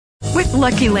With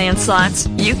Lucky Land Slots,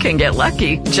 you can get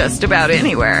lucky just about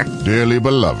anywhere. Dearly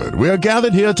beloved, we are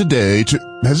gathered here today to...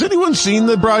 Has anyone seen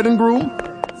the bride and groom?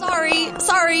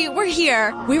 Sorry, we're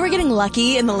here. We were getting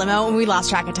lucky in the limo and we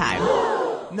lost track of time.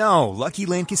 No, Lucky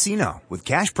Land Casino, with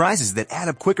cash prizes that add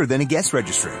up quicker than a guest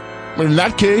registry. In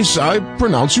that case, I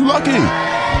pronounce you lucky.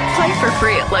 Play for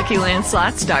free at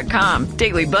LuckyLandSlots.com.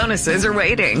 Daily bonuses are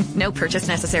waiting. No purchase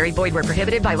necessary. Void where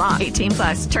prohibited by law.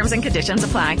 18+. Terms and conditions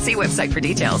apply. See website for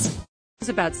details. It's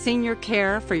about senior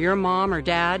care for your mom or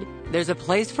dad. There's a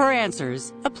place for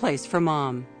answers, a place for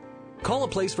mom. Call A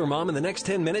Place for Mom in the next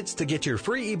 10 minutes to get your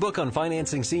free ebook on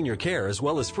financing senior care, as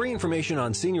well as free information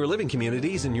on senior living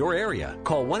communities in your area.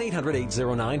 Call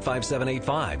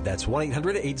 1-800-809-5785. That's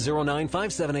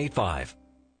 1-800-809-5785.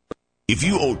 If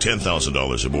you owe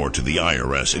 $10,000 or more to the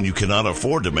IRS and you cannot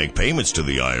afford to make payments to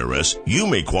the IRS, you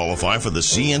may qualify for the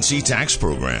CNC tax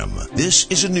program. This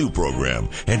is a new program,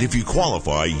 and if you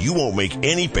qualify, you won't make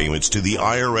any payments to the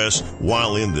IRS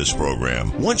while in this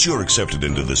program. Once you're accepted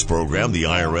into this program, the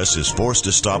IRS is forced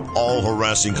to stop all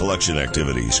harassing collection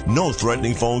activities. No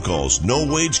threatening phone calls, no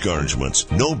wage garnishments,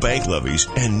 no bank levies,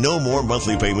 and no more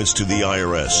monthly payments to the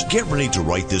IRS. Get ready to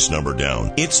write this number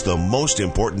down. It's the most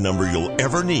important number you'll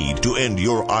ever need to end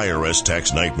your IRS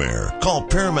tax nightmare. Call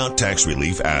Paramount Tax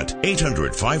Relief at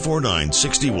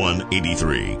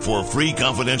 800-549-6183 for a free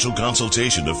confidential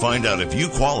consultation to find out if you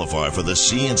qualify for the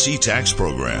CNC tax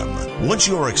program. Once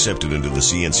you are accepted into the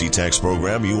CNC tax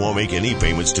program, you won't make any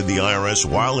payments to the IRS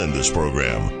while in this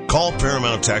program. Call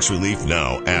Paramount Tax Relief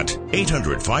now at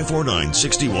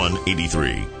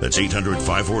 800-549-6183. That's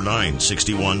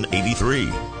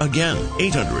 800-549-6183. Again,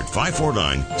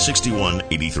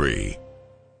 800-549-6183.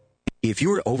 If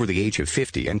you're over the age of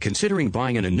 50 and considering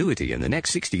buying an annuity in the next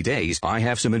 60 days, I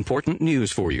have some important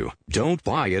news for you. Don't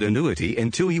buy an annuity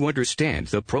until you understand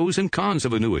the pros and cons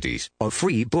of annuities. A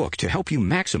free book to help you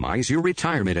maximize your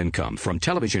retirement income from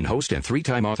television host and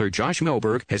three-time author Josh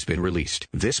Melberg has been released.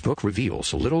 This book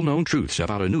reveals little-known truths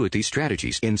about annuity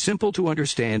strategies in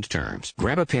simple-to-understand terms.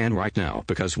 Grab a pen right now,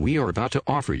 because we are about to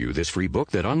offer you this free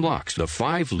book that unlocks the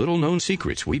 5 little-known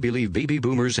secrets we believe baby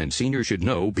boomers and seniors should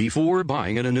know before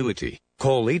buying an annuity.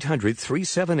 Call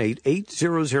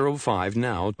 800-378-8005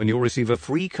 now and you'll receive a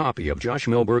free copy of Josh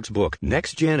Melberg's book,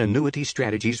 Next Gen Annuity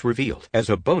Strategies Revealed. As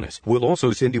a bonus, we'll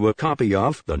also send you a copy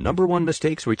of The Number 1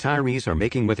 Mistakes Retirees Are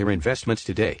Making with Their Investments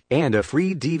Today and a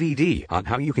free DVD on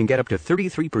how you can get up to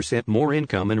 33% more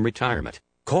income in retirement.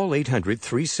 Call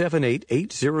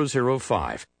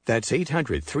 800-378-8005. That's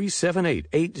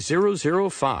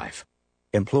 800-378-8005.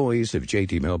 Employees of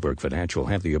J.D. Melberg Financial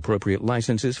have the appropriate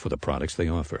licenses for the products they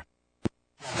offer.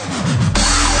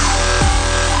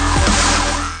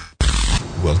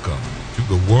 Welcome to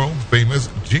the world-famous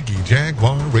Jiggy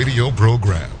Jaguar radio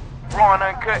program. Raw and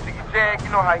uncut, Jiggy Jag,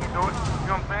 you know how you do it. You know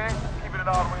what I'm saying? Keeping it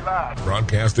all the way live.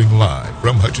 Broadcasting live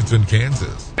from Hutchinson,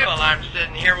 Kansas. Well, I'm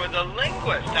sitting here with a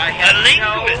linguist. I had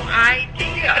no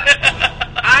idea.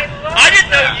 I didn't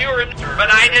know you were,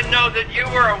 but I didn't know that you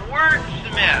were a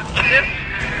wordsmith.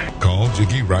 Call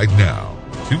Jiggy right now.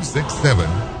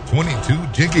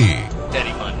 267-22-JIGGY.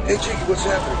 Hey, Jiggy, what's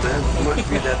happening, man? Reminds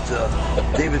me of that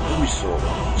David Bowie song.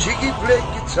 Jiggy play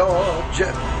guitar.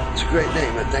 It's a great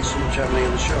name, man. Thanks so much for having me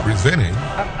on the show. Presenting.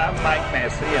 I'm Mike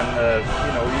Massey, and,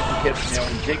 you can catch me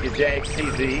on Jiggy Jag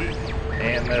TV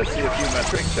and see a few of my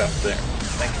trick shots there.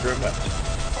 Thank you very much.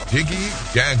 Jiggy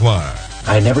Jaguar.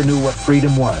 I never knew what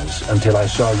freedom was until I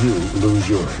saw you lose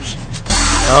yours.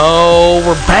 Oh,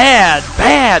 we're bad,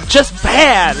 just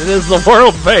bad. It is the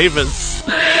world famous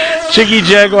Jiggy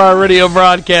Jaguar radio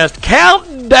broadcast.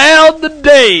 Counting down the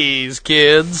days,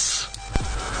 kids.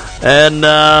 And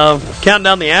counting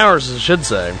down the hours, I should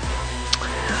say.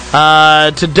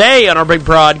 Today on our big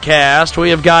broadcast,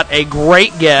 we have got a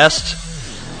great guest.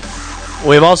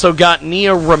 We've also got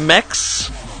Nia Renex,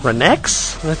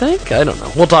 I think? I don't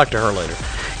know. We'll talk to her later.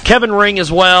 Kevin Ring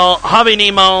as well. Javi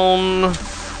Nimon.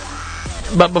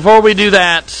 But before we do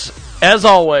that, as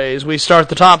always, we start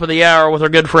the top of the hour with our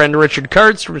good friend Richard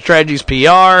Kurtz from Strategies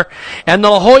PR and the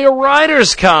La Jolla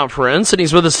Writers Conference, and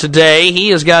he's with us today. He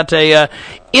has got a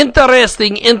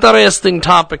interesting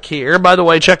topic here. By the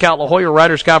way, check out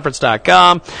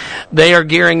LaJollaWritersConference.com. They are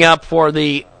gearing up for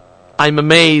I'm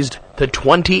amazed, the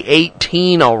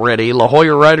 2018 already La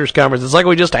Jolla Writers Conference. It's like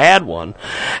we just had one.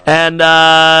 And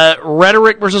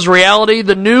Rhetoric versus Reality,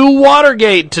 the new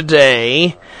Watergate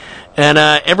today. And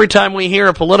every time we hear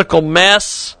a political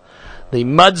mess, the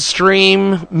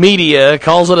mudstream media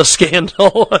calls it a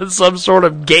scandal, some sort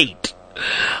of gate.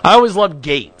 I always love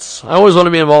gates. I always want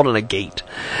to be involved in a gate.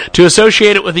 To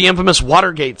associate it with the infamous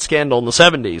Watergate scandal in the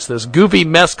 70s, this goofy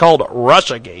mess called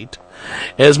Russiagate.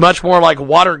 is much more like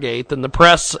Watergate than the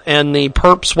press and the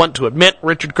perps want to admit.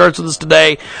 Richard Kurtz with us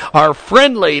today, our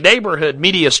friendly neighborhood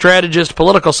media strategist,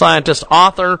 political scientist,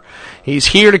 author. He's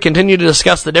here to continue to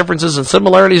discuss the differences and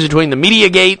similarities between the media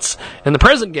gates and the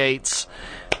present gates.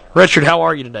 Richard, how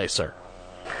are you today, sir?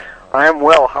 I am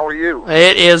well. How are you?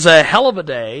 It is a hell of a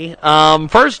day.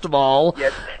 First of all,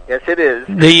 yes, it is.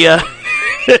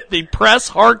 The press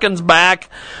harkens back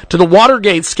to the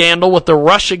Watergate scandal with the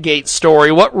Russiagate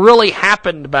story. What really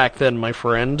happened back then, my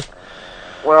friend?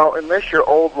 Well, unless you're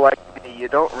old like me, you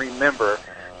don't remember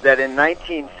that in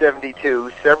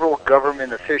 1972, several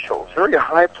government officials, very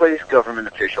high-placed government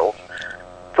officials,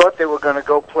 thought they were going to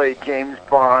go play James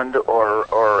Bond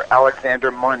or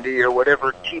Alexander Mundy or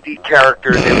whatever TV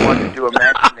character they wanted to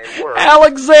imagine they were.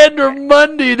 Alexander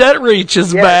Mundy, that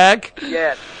reaches back.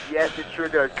 Yes, it sure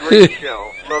does. Great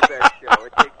show. Love that show.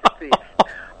 It takes a thief.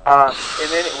 And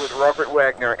then it was Robert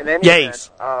Wagner. And then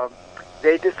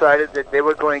they decided that they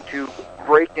were going to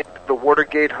break into the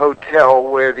Watergate Hotel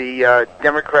where the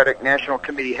Democratic National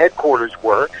Committee headquarters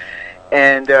were,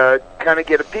 and kind of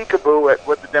get a peekaboo at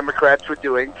what the Democrats were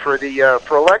doing for the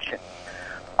for election.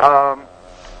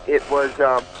 It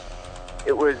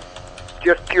was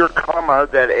just pure karma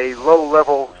that a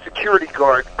low-level security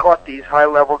guard caught these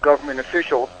high-level government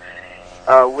officials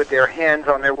with their hands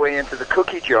on their way into the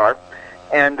cookie jar,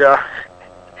 and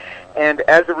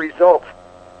as a result,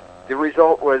 the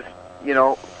result was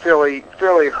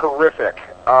fairly horrific.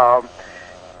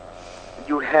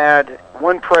 You had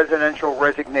one presidential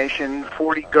resignation,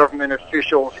 40 government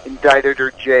officials indicted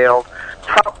or jailed.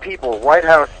 Top people, White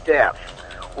House staff,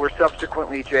 were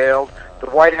subsequently jailed. The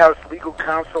White House legal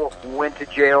counsel went to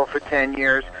jail for 10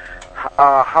 years.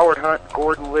 Howard Hunt,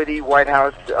 Gordon Liddy, White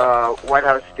House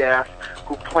staff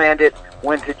who planned it,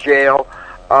 went to jail.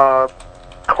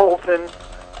 Colson,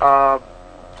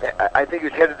 I think he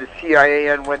was head of the CIA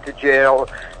and went to jail.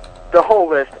 The whole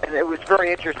list, and it was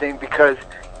very interesting because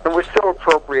it was so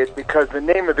appropriate because the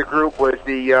name of the group was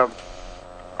the,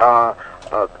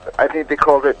 I think they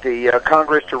called it the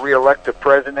Congress to Re-elect the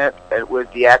President. It was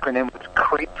the acronym was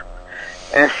CREEP.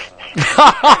 And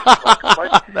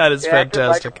that is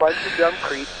fantastic. Like a bunch of dumb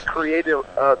creeps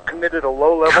committed a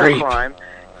low-level crime,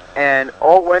 and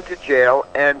all went to jail.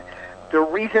 And the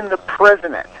reason the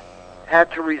president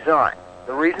had to resign,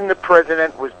 the reason the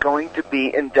president was going to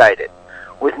be indicted,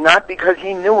 was not because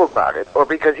he knew about it, or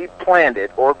because he planned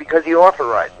it, or because he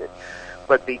authorized it,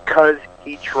 but because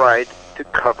he tried to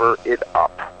cover it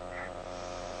up.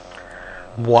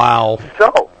 Wow.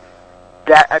 So,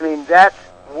 that's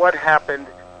what happened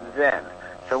then.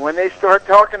 So when they start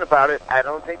talking about it, I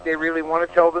don't think they really want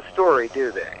to tell the story,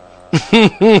 do they?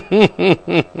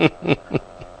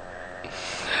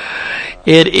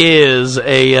 It is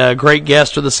a great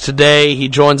guest with us today. He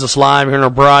joins us live here in our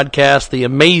broadcast, the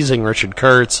amazing Richard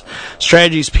Kurtz,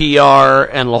 Strategies PR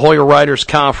and La Jolla Writers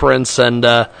Conference, and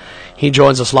he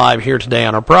joins us live here today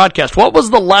on our broadcast. What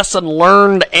was the lesson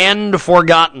learned and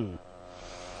forgotten?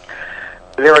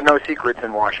 There are no secrets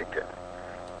in Washington.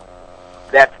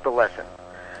 That's the lesson.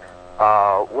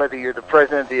 Whether you're the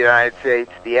President of the United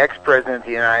States, the ex-President of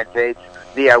the United States,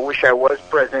 the I wish I was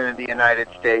President of the United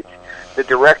States, the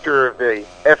Director of the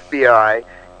FBI,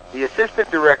 the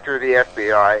Assistant Director of the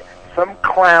FBI, some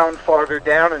clown farther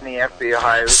down in the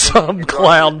FBI. Some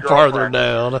clown farther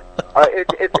down.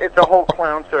 It's a whole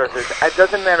clown circus. It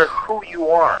doesn't matter who you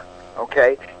are,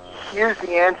 okay? Here's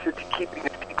the answer to keeping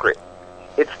a secret.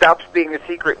 It stops being a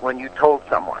secret when you told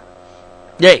someone.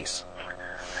 Yes.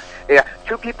 Yeah,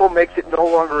 two people makes it no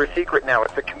longer a secret now.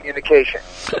 It's a communication.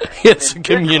 It's a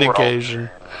communication.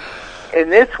 In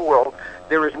this world,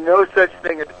 there is no such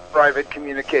thing as private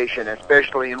communication,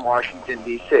 especially in Washington,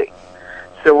 D.C.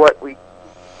 So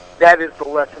that is the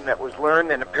lesson that was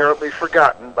learned and apparently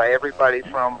forgotten by everybody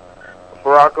from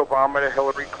Barack Obama to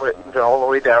Hillary Clinton to all the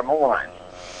way down the line.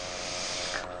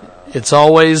 It's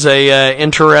always a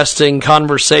interesting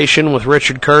conversation with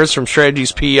Richard Kurtz from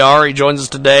Strategies PR. He joins us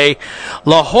today,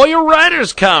 La Jolla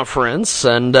Writers Conference,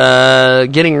 and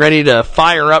getting ready to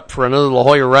fire up for another La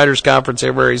Jolla Writers Conference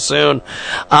here very soon.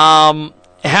 How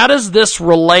does this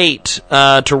relate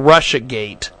to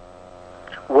Russiagate?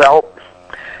 Well,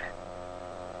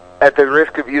 at the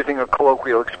risk of using a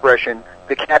colloquial expression,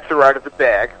 the cats are out of the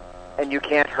bag, and you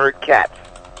can't herd cats.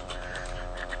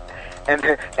 And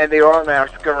they are now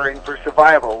scurrying for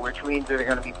survival, which means they're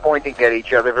going to be pointing at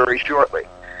each other very shortly.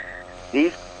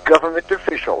 These government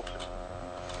officials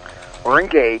were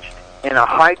engaged in a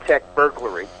high-tech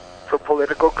burglary for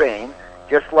political gain,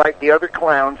 just like the other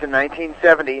clowns in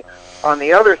 1970 on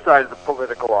the other side of the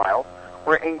political aisle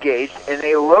were engaged in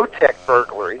a low-tech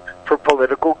burglary for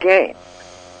political gain.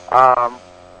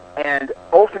 And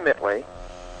ultimately,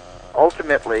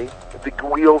 the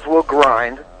wheels will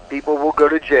grind. People will go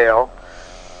to jail.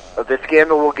 The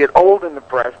scandal will get old in the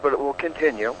press, but it will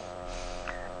continue.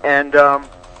 And the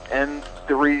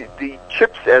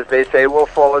chips, as they say, will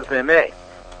fall as they may.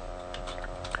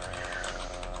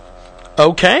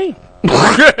 Okay.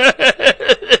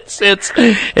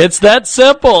 It's that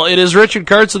simple. It is Richard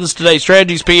Kurtz of this Today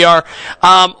Strategies PR.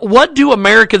 What do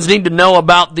Americans need to know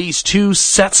about these two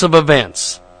sets of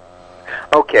events?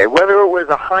 Okay, whether it was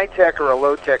a high-tech or a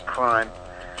low-tech crime,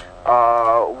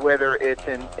 whether it's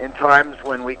in times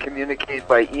when we communicate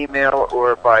by email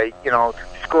or by,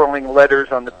 scrolling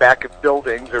letters on the back of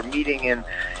buildings or meeting in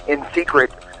secret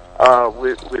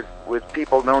with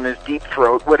people known as Deep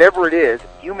Throat, whatever it is,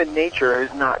 human nature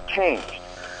has not changed.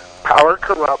 Power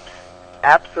corrupts.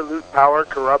 Absolute power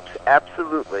corrupts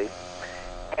absolutely.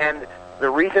 And the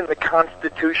reason the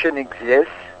Constitution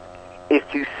exists is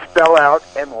to spell out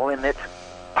and limit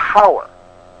power.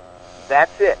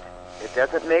 That's it. It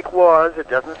doesn't make laws. It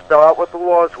doesn't spell out what the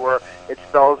laws were. It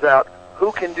spells out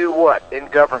who can do what in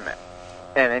government.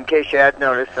 And in case you had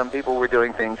noticed, some people were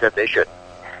doing things that they shouldn't.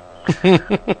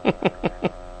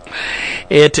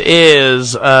 It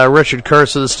is Richard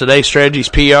Kurtz of this Today Strategies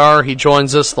PR. He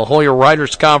joins us, the Hoyer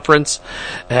Writers Conference,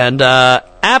 and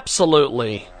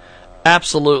absolutely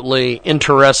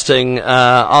interesting.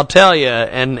 I'll tell you,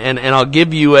 and I'll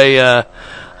give you a.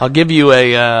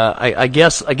 I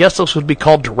guess this would be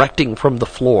called directing from the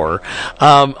floor.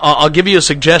 I'll give you a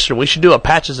suggestion. We should do a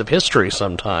Patches of History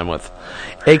sometime with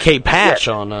A.K. Patch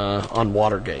on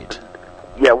Watergate.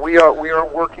 Yeah, we are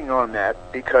working on that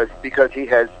because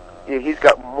he's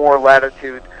got more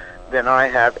latitude than I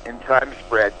have in time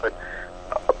spread. But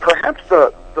perhaps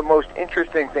the most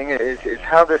interesting thing is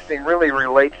how this thing really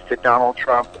relates to Donald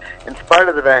Trump, in spite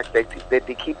of the fact that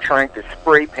they keep trying to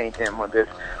spray paint him with this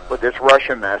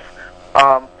Russia mess.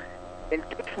 In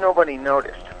case nobody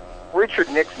noticed, Richard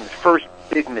Nixon's first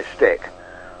big mistake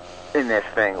in this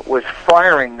thing was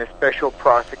firing the special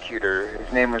prosecutor.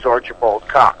 His name was Archibald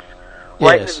Cox.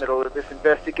 Right in the middle of this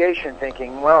investigation,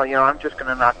 thinking, well, I'm just going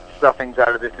to knock the stuffings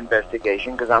out of this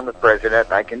investigation because I'm the president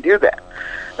and I can do that.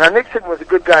 Now, Nixon was a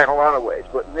good guy in a lot of ways,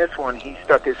 but in this one, he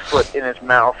stuck his foot in his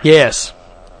mouth. Yes.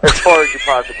 As far as you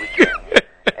possibly can.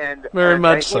 And very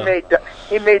much so.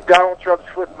 He made Donald Trump's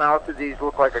foot and mouth disease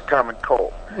look like a common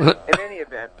cold. In any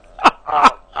event,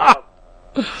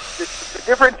 the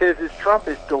difference is Trump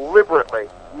is deliberately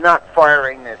not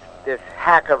firing this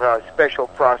hack of a special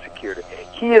prosecutor.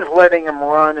 He is letting him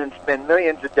run and spend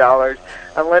millions of dollars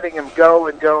and letting him go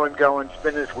and go and go and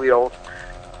spin his wheels.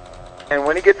 And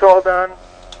when he gets all done,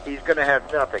 he's going to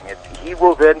have nothing. He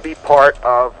will then be part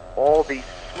of all the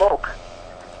smoke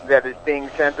that is being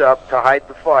sent up to hide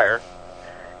the fire.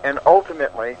 And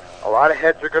ultimately, a lot of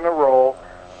heads are going to roll,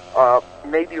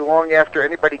 maybe long after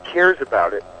anybody cares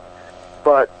about it.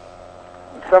 But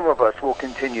some of us will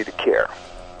continue to care.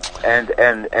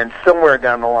 And somewhere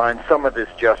down the line, some of this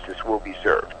justice will be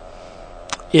served.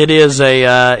 It is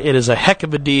a heck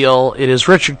of a deal. It is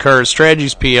Richard Kurtz,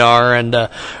 Strategies PR, and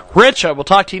Rich, I will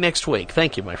talk to you next week.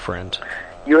 Thank you, my friend.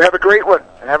 You have a great one,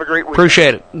 and have a great week.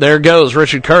 Appreciate it. There goes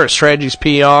Richard Kurtz, Strategies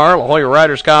PR, La Jolla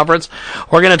Writers Conference.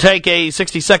 We're going to take a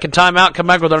 60-second timeout, come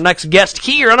back with our next guest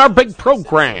here on our big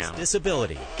program.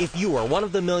 Disability. If you are one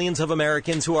of the millions of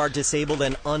Americans who are disabled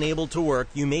and unable to work,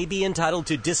 you may be entitled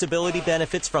to disability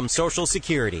benefits from Social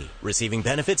Security. Receiving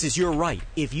benefits is your right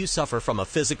if you suffer from a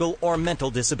physical or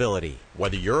mental disability.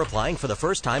 Whether you're applying for the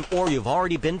first time or you've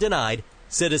already been denied,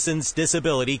 Citizens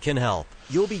Disability can help.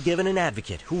 You'll be given an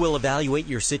advocate who will evaluate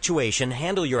your situation,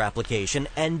 handle your application,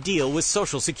 and deal with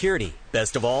Social Security.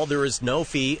 Best of all, there is no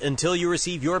fee until you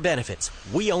receive your benefits.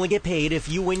 We only get paid if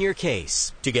you win your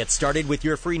case. To get started with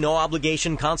your free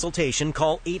no-obligation consultation,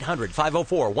 call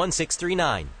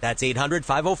 800-504-1639. That's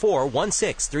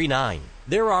 800-504-1639.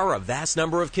 There are a vast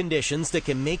number of conditions that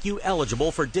can make you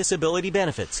eligible for disability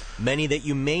benefits, many that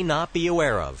you may not be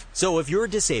aware of. So if you're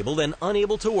disabled and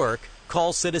unable to work,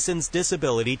 call Citizens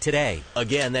Disability today.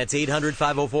 Again, that's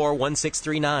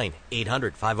 800-504-1639.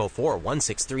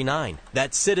 800-504-1639.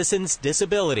 That's Citizens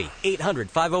Disability.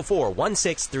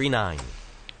 800-504-1639.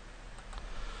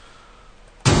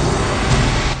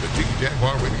 The Jiggy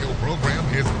Jaguar radio program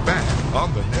is back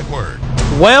on the network.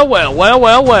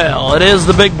 Well. It is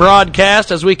the big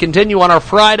broadcast as we continue on our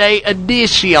Friday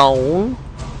edition.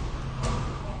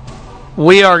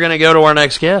 We are going to go to our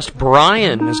next guest.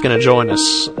 Brian is going to join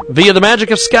us via the magic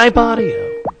of Skype audio.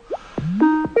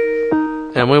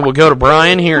 And we will go to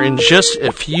Brian here in just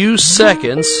a few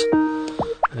seconds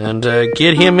and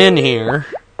get him in here.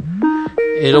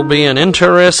 It'll be an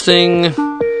interesting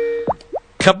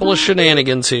couple of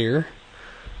shenanigans here,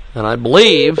 and I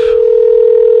believe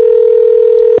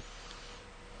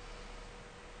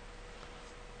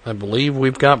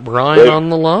we've got Brian on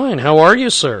the line. How are you,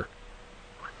 sir?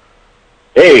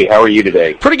 Hey, how are you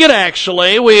today? Pretty good,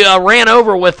 actually. We ran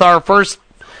over with our first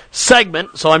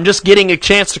segment, so I'm just getting a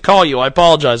chance to call you. I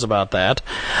apologize about that.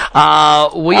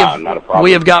 Not a problem.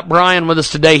 We have got Brian with us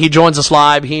today. He joins us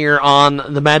live here on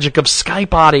the magic of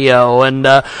Skype audio. And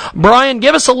Brian,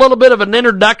 give us a little bit of an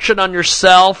introduction on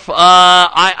yourself.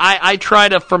 I try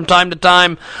to, from time to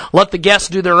time, let the guests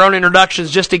do their own introductions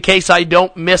just in case I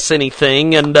don't miss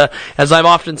anything. And as I've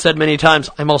often said many times,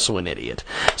 I'm also an idiot.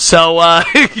 So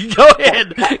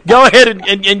go ahead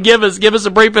and give us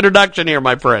a brief introduction here,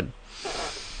 my friend.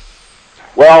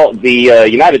 Well, the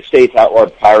United States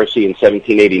outlawed piracy in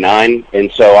 1789,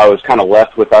 and so I was kind of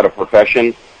left without a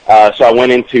profession. So I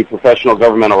went into professional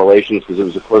governmental relations because it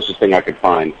was the closest thing I could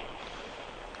find.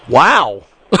 Wow.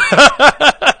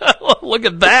 Look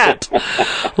at that.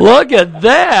 Look at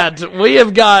that. We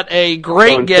have got a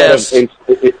great guest.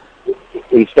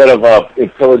 Instead of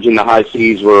pillaging the high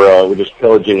seas, we're just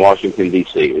pillaging Washington,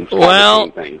 D.C. It's kind of the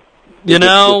same thing. It's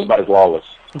just about as lawless.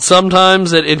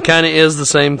 Sometimes it kind of is the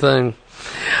same thing.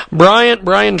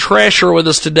 Brian Tresher with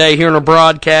us today here in a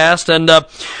broadcast. And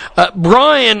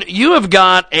Brian, you have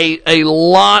got a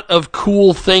lot of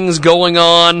cool things going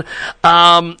on.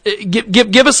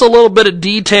 Give us a little bit of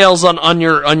details on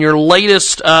your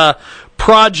latest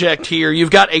project here.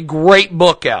 You've got a great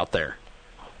book out there.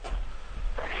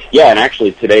 Yeah, and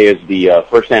actually today is the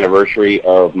first anniversary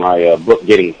of my book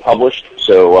getting published.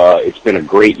 So it's been a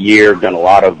great year. Done a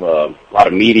lot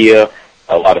of media,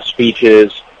 a lot of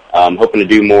speeches. I'm hoping to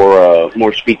do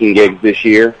more speaking gigs this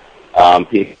year.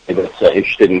 People that's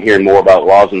interested in hearing more about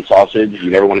Laws and Sausage, you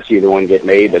never want to see the one get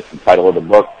made. That's the title of the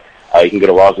book. You can go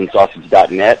to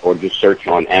lawsandsausage.net or just search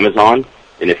on Amazon.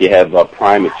 And if you have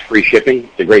Prime, it's free shipping.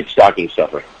 It's a great stocking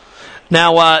stuffer.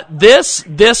 Now, this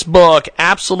book,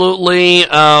 absolutely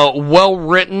well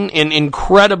written and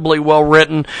incredibly well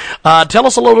written. Tell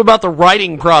us a little bit about the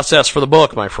writing process for the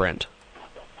book, my friend.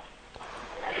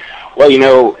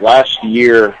 Well, last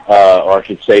year, or I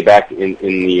should say back in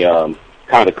the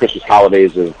kind of the Christmas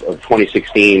holidays of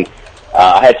 2016,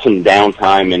 I had some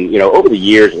downtime. And, over the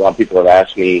years, a lot of people have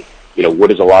asked me, what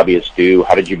does a lobbyist do?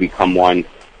 How did you become one?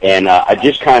 And I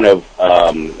just kind of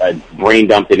I brain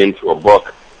dumped it into a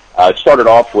book. It started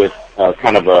off with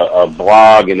kind of a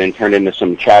blog and then turned into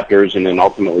some chapters and then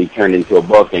ultimately turned into a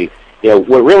book. And,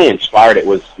 what really inspired it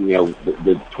was,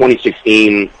 the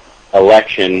 2016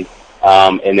 election.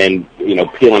 And then,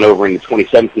 peeling over into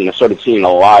 2017, I started seeing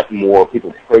a lot more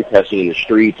people protesting in the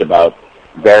streets about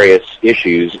various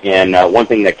issues. And one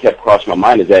thing that kept crossing my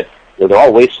mind is that they're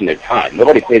all wasting their time.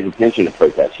 Nobody pays attention to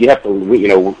protests. You have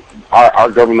to,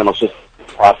 our governmental system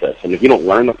process. And if you don't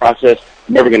learn the process,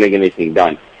 you're never going to get anything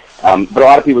done. But a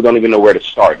lot of people don't even know where to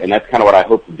start. And that's kind of what I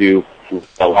hope to do with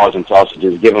Laws and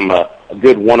Sausages, give them a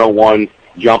good 101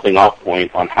 jumping off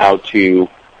point on how to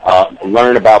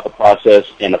learn about the process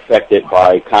and affect it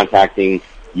by contacting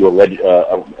your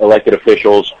elected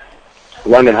officials,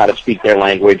 learning how to speak their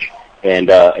language, and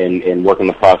working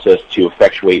the process to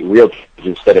effectuate real change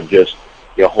instead of just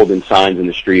holding signs in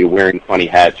the street or wearing funny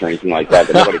hats or anything like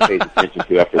that nobody pays attention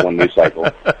to after one news cycle.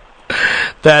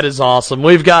 That is awesome.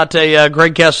 We've got a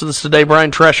great guest with us today. Brian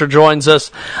Tresher joins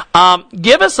us.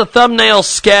 Give us a thumbnail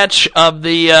sketch of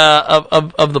the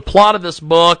of the plot of this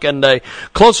book and a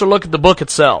closer look at the book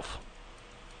itself.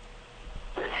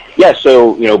 Yeah,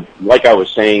 so like I was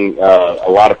saying,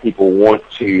 a lot of people want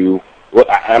to.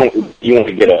 You want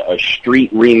to get a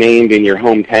street renamed in your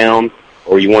hometown,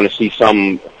 or you want to see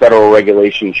some federal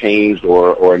regulation changed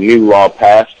or a new law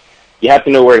passed. You have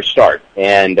to know where to start,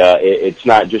 and it's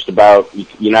not just about,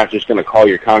 you're not just going to call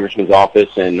your congressman's office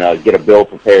and get a bill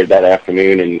prepared that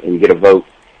afternoon and get a vote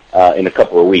in a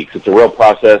couple of weeks. It's a real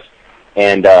process,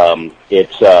 and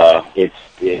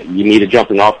you need a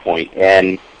jumping off point.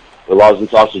 And what Laws and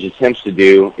Sausage attempts to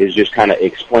do is just kind of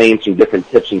explain some different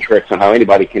tips and tricks on how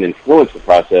anybody can influence the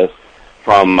process,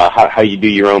 from how you do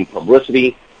your own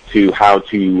publicity to how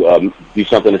to do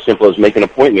something as simple as make an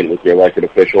appointment with your elected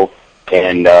official,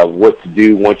 and what to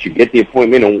do once you get the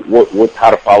appointment, and how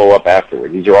to follow up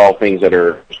afterward. These are all things that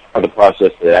are part of the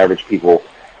process that average people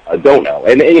don't know.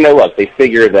 And look, they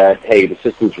figure that, hey, the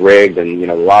system's rigged, and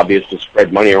the lobbyists just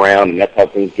spread money around, and that's how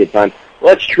things get done.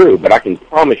 Well, that's true, but I can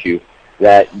promise you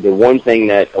that the one thing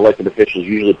that elected officials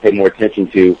usually pay more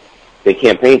attention to than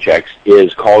campaign checks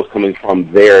is calls coming from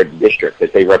their district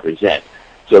that they represent.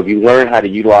 So if you learn how to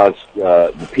utilize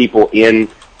the people in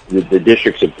the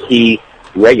districts of key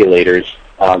regulators,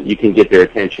 you can get their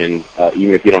attention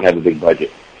even if you don't have a big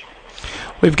budget.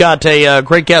 We've got a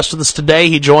great guest with us today.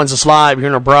 He joins us live here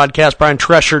in our broadcast. Brian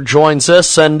Trescher joins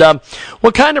us. And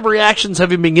what kind of reactions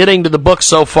have you been getting to the book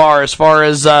so far, as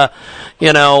folks that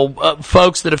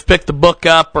have picked the book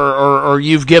up, or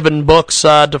you've given books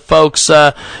to folks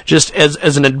just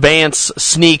as an advance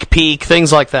sneak peek,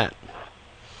 things like that?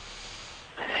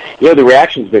 The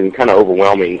reaction's been kind of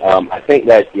overwhelming. I think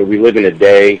that we live in a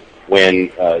day when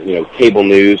cable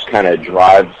news kind of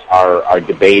drives our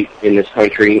debate in this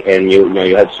country, and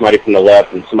you have somebody from the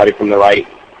left and somebody from the right,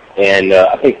 and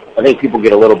I think people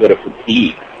get a little bit of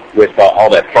fatigue with all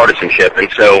that partisanship.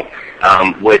 And so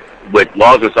what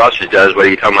Laws and Sausage does, whether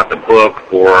you're talking about the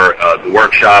book or the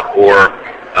workshop or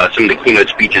some of the keynote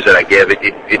speeches that I give,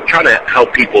 it try to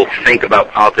help people think about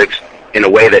politics in a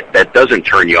way that doesn't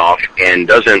turn you off and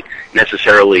doesn't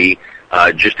necessarily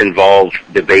just involve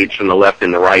debates from the left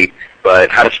and the right,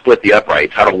 but how to split the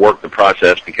uprights, how to work the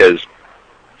process, because,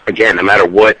 again, no matter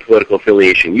what political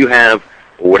affiliation you have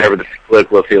or whatever the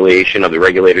political affiliation of the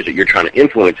regulators that you're trying to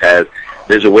influence has,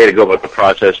 there's a way to go about the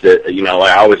process that,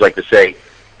 I always like to say,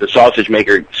 the sausage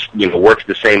maker, works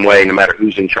the same way no matter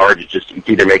who's in charge. It's just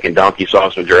either making donkey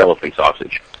sausage or elephant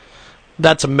sausage.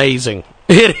 That's amazing.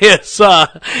 It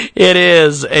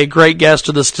is a great guest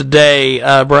with us today.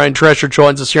 Brian Trescher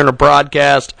joins us here on a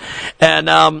broadcast.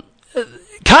 And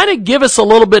kind of give us a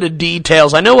little bit of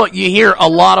details. I know what you hear a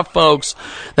lot of folks,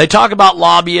 they talk about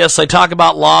lobbyists, they talk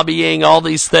about lobbying, all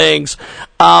these things.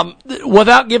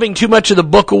 Without giving too much of the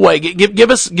book away, give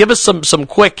us some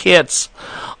quick hits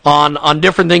on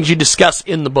different things you discuss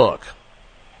in the book.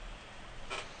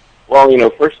 Well,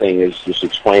 first thing is just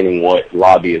explaining what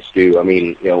lobbyists do. I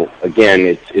mean,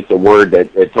 again, it's a word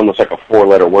it's almost like a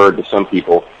four-letter word to some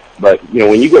people. But,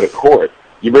 when you go to court,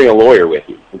 you bring a lawyer with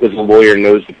you because the lawyer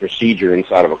knows the procedure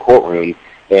inside of a courtroom,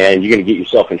 and you're going to get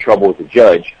yourself in trouble with the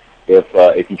judge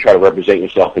if you try to represent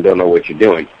yourself and don't know what you're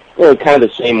doing. Kind of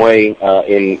the same way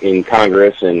in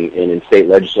Congress and in state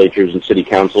legislatures and city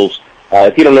councils.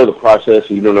 If you don't know the process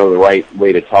and you don't know the right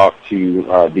way to talk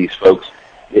to these folks,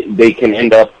 they can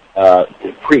end up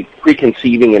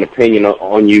preconceiving an opinion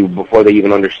on you before they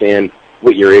even understand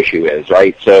what your issue is,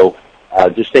 right? So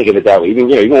just think of it that way. Even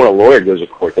when a lawyer goes to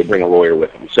court, they bring a lawyer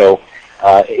with them. So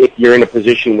if you're in a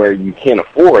position where you can't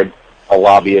afford a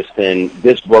lobbyist, then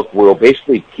this book will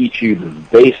basically teach you the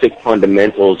basic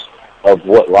fundamentals of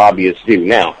what lobbyists do.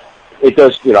 Now, it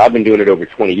does, I've been doing it over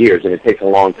 20 years, and it takes a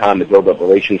long time to build up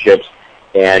relationships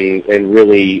and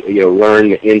really, learn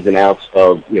the ins and outs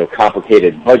of,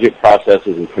 complicated budget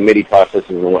processes and committee processes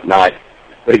and whatnot.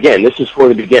 But again, this is for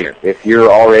the beginner. If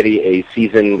you're already a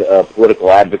seasoned political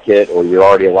advocate or you're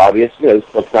already a lobbyist, this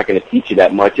book's not going to teach you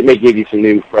that much. It may give you some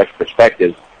new, fresh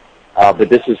perspectives. But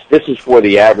this is for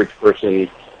the average person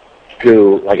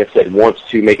who, like I said, wants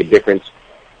to make a difference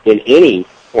in any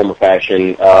form or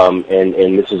fashion,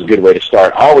 and this is a good way to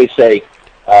start. I always say,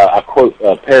 I quote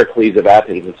Pericles of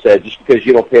Athens that said, just because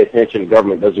you don't pay attention to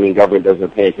government doesn't mean government doesn't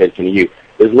pay attention to you.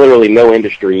 There's literally no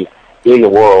industry in the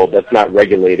world that's not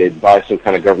regulated by some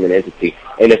kind of government entity.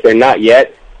 And if they're not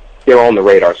yet, they're on the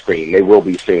radar screen. They will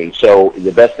be soon. So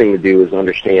the best thing to do is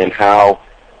understand how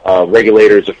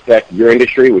regulators affect your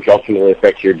industry, which ultimately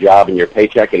affects your job and your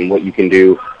paycheck, and what you can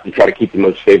do to try to keep the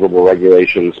most favorable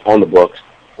regulations on the books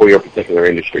for your particular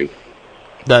industry.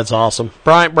 That's awesome.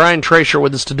 Brian Trescher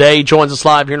with us today. He joins us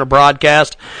live here in a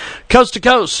broadcast, coast to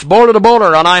coast, border to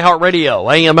border on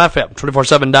iHeartRadio, AM, FM,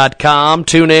 247.com,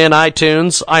 TuneIn,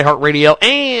 iTunes, iHeartRadio,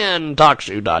 and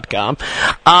TalkShoe.com.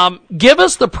 Give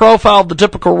us the profile of the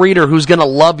typical reader who's going to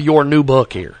love your new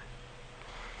book here.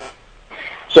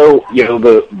 So,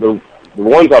 the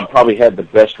ones I've probably had the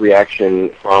best reaction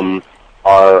from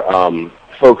are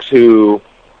folks who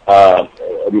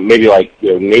maybe like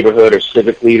neighborhood or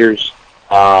civic leaders,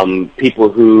 people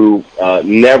who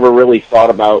never really thought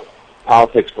about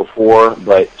politics before,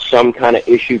 but some kind of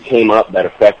issue came up that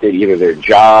affected either their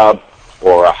job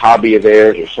or a hobby of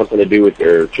theirs or something to do with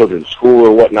their children's school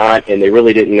or whatnot, and they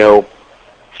really didn't know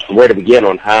where to begin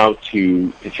on how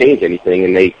to change anything.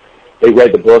 And they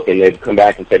read the book and they'd come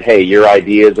back and said, hey, your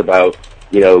ideas about,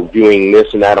 doing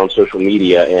this and that on social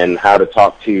media and how to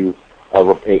talk to,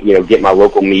 get my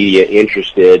local media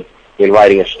interested in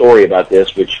writing a story about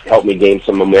this, which helped me gain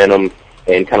some momentum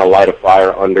and kind of light a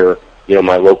fire under,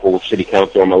 my local city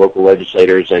council or my local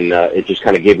legislators, and it just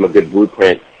kind of gave them a good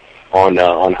blueprint on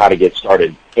how to get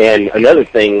started. And another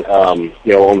thing, on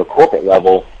the corporate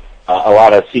level, a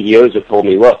lot of CEOs have told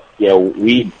me, look,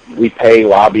 we pay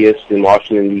lobbyists in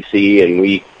Washington, D.C., and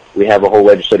we have a whole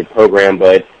legislative program,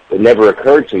 but it never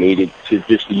occurred to me to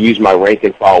use my rank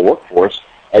and file workforce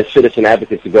as citizen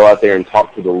advocates to go out there and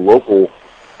talk to the local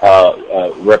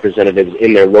representatives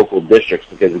in their local districts,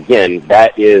 because, again,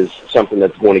 that is something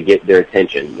that's going to get their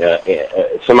attention.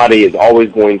 Somebody is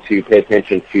always going to pay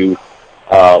attention to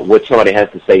what somebody has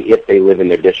to say if they live in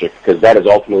their district, because that is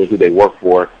ultimately who they work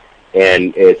for.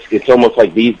 And it's almost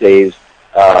like these days,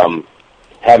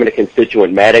 having a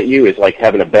constituent mad at you is like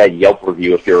having a bad Yelp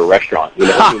review if you're a restaurant. You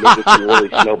know, I mean, it can really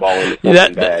snowball into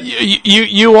something bad.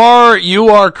 You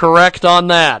are correct on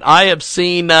that. I have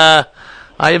seen many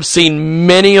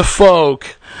a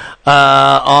folk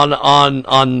on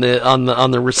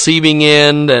the receiving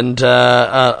end, and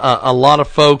a lot of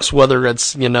folks, whether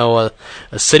it's a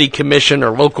city commission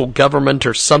or local government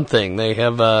or something, they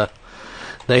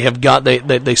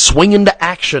swing into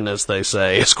action, as they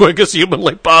say, as quick as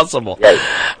humanly possible. Right.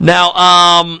 Now,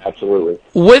 absolutely.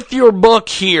 With your book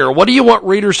here, what do you want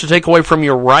readers to take away from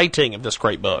your writing of this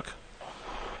great book?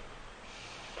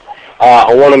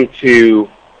 I want them to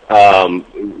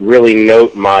really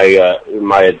note my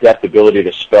adept ability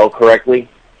to spell correctly.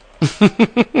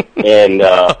 And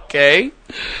okay.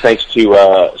 Thanks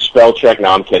to spell check.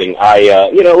 No, I'm kidding.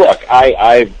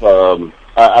 I've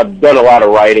done a lot of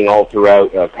writing all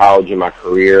throughout college and my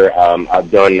career.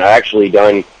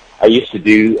 I used to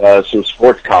do some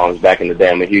sports columns back in the day.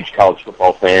 I'm a huge college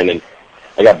football fan, and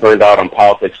I got burned out on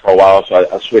politics for a while, so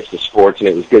I switched to sports, and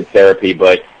it was good therapy.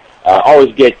 But I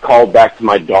always get called back to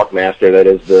my dark master, that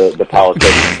is the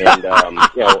politics. And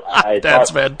I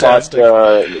thought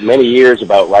many years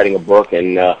about writing a book,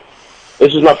 and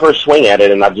this is my first swing at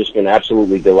it, and I've just been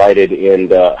absolutely delighted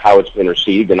in how it's been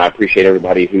received, and I appreciate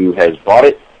everybody who has bought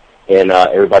it, and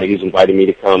everybody who's invited me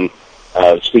to come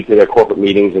speak to their corporate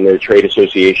meetings and their trade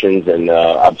associations, and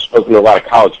I've spoken to a lot of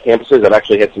college campuses. I've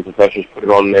actually had some professors put it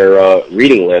on their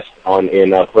reading list in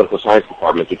political science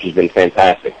departments, which has been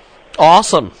fantastic.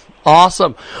 Awesome.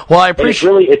 Well, I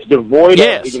appreciate. It's devoid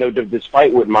of,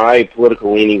 despite what my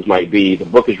political leanings might be, the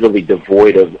book is really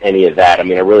devoid of any of that. I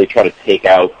mean, I really try to take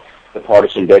out the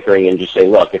partisan bickering and just say,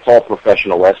 look, it's all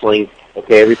professional wrestling.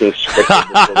 Okay, everything's scripted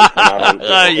before they come out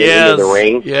into the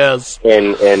ring. Yes.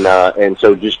 And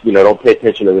so just don't pay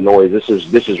attention to the noise. This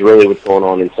is really what's going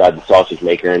on inside the sausage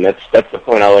maker, and that's the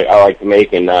point I like to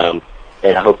make, and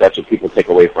I hope that's what people take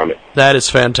away from it. That is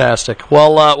fantastic.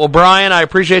 Well, Brian, I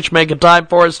appreciate you making time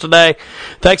for us today.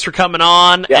 Thanks for coming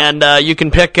on, and you can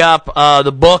pick up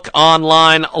the book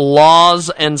online,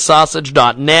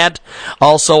 lawsandsausage.net,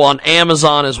 also on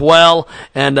Amazon as well.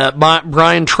 And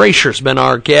Brian Tracher's been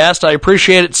our guest. I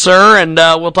appreciate it, sir, and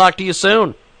we'll talk to you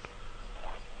soon.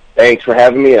 Thanks for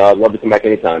having me. I'd love to come back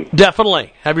anytime.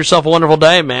 Definitely. Have yourself a wonderful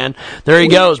day, man. There he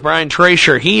goes, Brian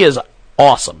Tracher. He is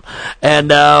awesome. And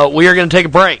we are going to take a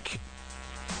break.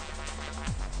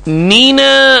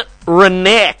 Nina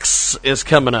Renex is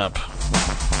coming up.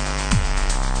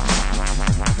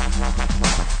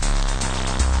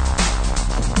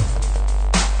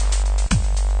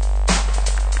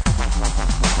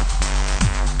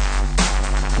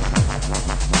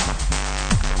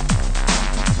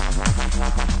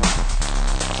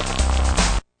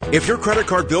 If your credit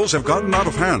card bills have gotten out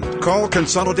of hand, call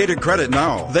Consolidated Credit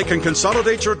now. They can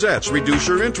consolidate your debts, reduce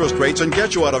your interest rates, and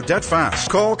get you out of debt fast.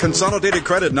 Call Consolidated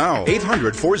Credit now.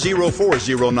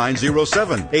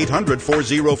 800-404-0907.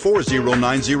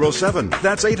 800-404-0907.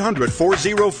 That's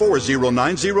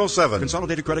 800-404-0907.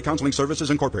 Consolidated Credit Counseling Services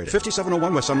Incorporated.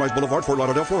 5701 West Sunrise Boulevard, Fort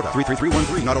Lauderdale, Florida.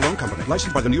 33313, not a loan company.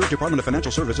 Licensed by the New York Department of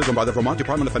Financial Services and by the Vermont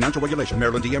Department of Financial Regulation.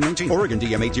 Maryland DM 19. Oregon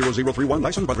DM 80031.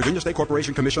 Licensed by Virginia State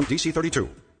Corporation Commission DC 32.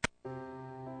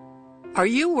 Are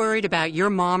you worried about your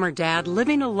mom or dad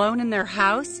living alone in their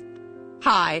house?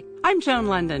 Hi, I'm Joan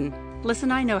London.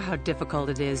 Listen, I know how difficult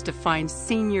it is to find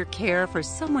senior care for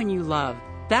someone you love.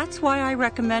 That's why I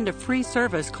recommend a free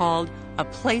service called A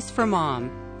Place for Mom.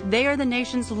 They are the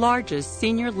nation's largest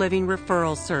senior living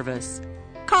referral service.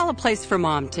 Call A Place for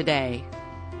Mom today.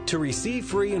 To receive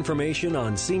free information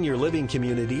on senior living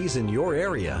communities in your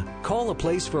area, call A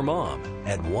Place for Mom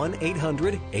at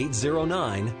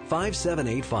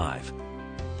 1-800-809-5785.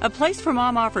 A Place for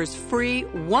Mom offers free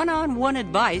one-on-one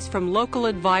advice from local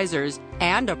advisors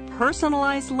and a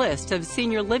personalized list of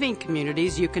senior living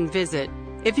communities you can visit.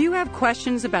 If you have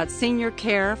questions about senior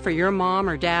care for your mom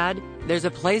or dad, there's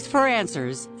a place for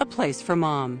answers, A Place for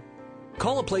Mom.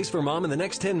 Call A Place for Mom in the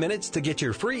next 10 minutes to get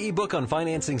your free ebook on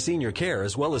financing senior care,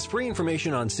 as well as free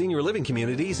information on senior living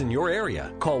communities in your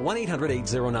area. Call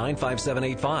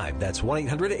 1-800-809-5785. That's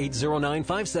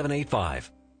 1-800-809-5785.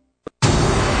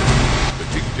 The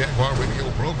Jiggy Jaguar radio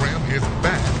program is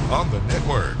back on the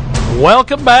network.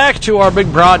 Welcome back to our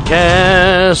big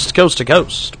broadcast, coast to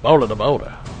coast, border to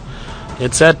border.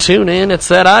 It's that TuneIn, it's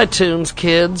that iTunes,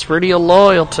 kids, radio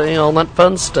loyalty, all that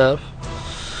fun stuff.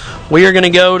 We are going to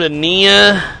go to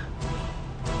Nia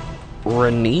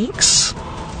Reniques.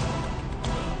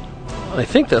 I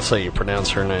think that's how you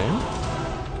pronounce her name.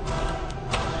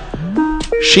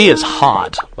 She is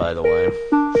hot, by the way.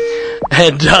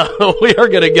 And we are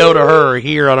going to go to her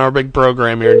here on our big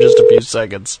program here in just a few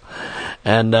seconds.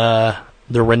 And the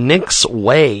Reniques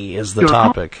Way is the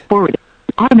topic. Forward.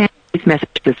 Automatic message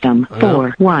system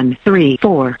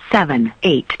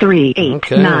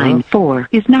 41347838894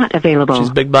 is not available.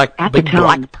 She's big black. At big the tone,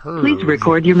 black perv. Please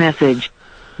record your message.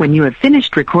 When you have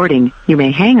finished recording, you may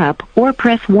hang up or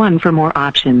press 1 for more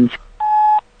options.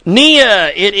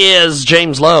 Nia, it is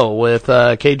James Lowe with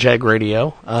KJAG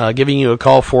Radio, giving you a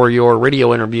call for your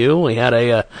radio interview. We had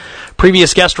a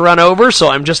previous guest run over, so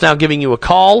I'm just now giving you a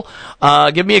call.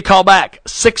 Give me a call back,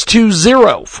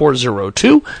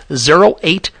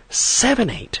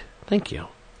 620-402-0878. Thank you.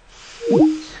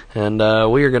 And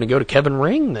we are going to go to Kevin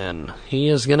Ring then. He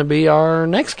is going to be our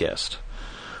next guest.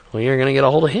 We are going to get a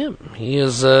hold of him.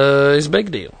 He's a big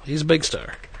deal. He's a big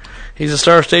star. He's a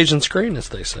star stage and screen, as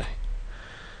they say.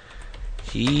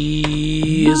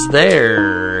 He is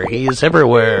there. He is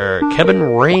everywhere.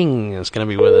 Kevin Ring is going to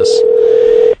be with us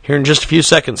here in just a few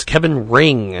seconds. Kevin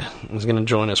Ring is going to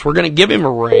join us. We're going to give him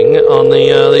a ring on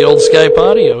the old Skype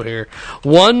audio here.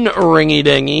 1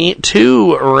 ringy-dingy,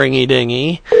 2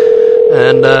 ringy-dingy,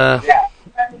 and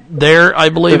there, I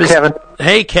believe, is Kevin.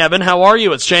 Hey, Kevin, how are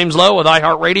you? It's James Lowe with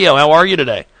iHeartRadio. How are you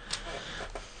today?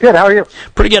 Good, how are you?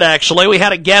 Pretty good, actually. We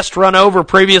had a guest run over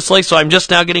previously, so I'm just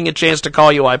now getting a chance to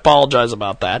call you. I apologize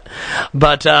about that.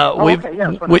 But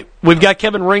we've got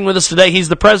Kevin Ring with us today. He's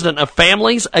the president of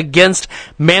Families Against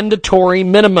Mandatory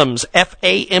Minimums,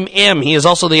 FAMM. He is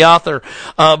also the author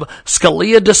of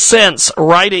Scalia Dissents,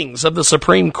 Writings of the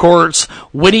Supreme Court's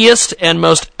Wittiest and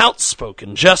Most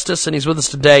Outspoken Justice, and he's with us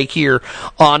today here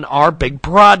on our big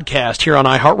broadcast here on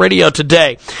iHeartRadio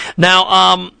today.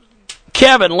 Now,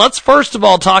 Kevin, let's first of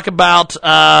all talk about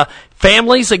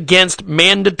Families Against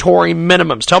Mandatory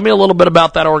Minimums. Tell me a little bit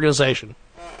about that organization.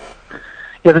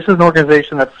 Yeah, this is an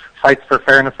organization that fights for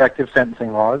fair and effective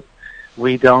sentencing laws.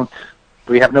 We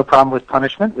have no problem with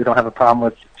punishment. We don't have a problem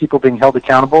with people being held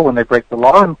accountable when they break the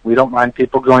law, and we don't mind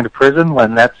people going to prison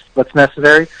when that's what's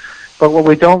necessary. But what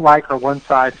we don't like are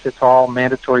one-size-fits-all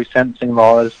mandatory sentencing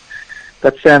laws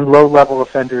that send low-level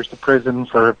offenders to prison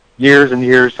for years and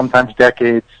years, sometimes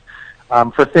decades,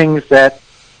 for things that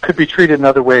could be treated in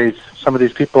other ways. Some of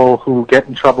these people who get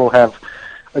in trouble have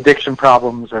addiction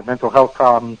problems or mental health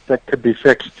problems that could be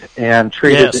fixed and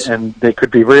treated, and they could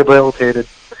be rehabilitated.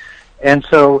 And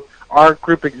so our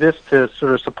group exists to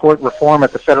sort of support reform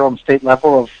at the federal and state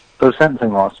level of those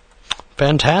sentencing laws.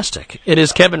 Fantastic. It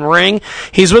is Kevin Ring.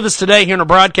 He's with us today here in our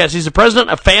broadcast. He's the president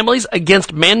of Families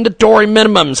Against Mandatory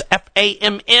Minimums,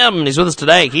 FAMM. He's with us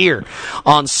today here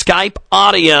on Skype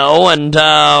Audio, and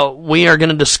we are going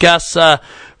to discuss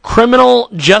criminal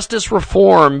justice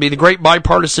reform, be the great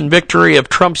bipartisan victory of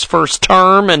Trump's first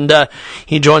term, and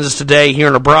he joins us today here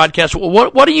in our broadcast.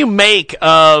 What do you make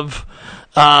of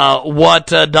what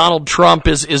Donald Trump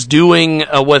is doing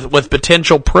with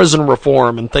potential prison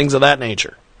reform and things of that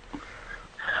nature?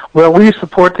 Well, we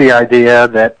support the idea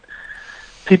that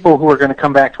people who are going to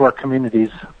come back to our communities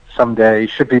someday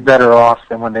should be better off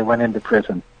than when they went into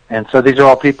prison. And so these are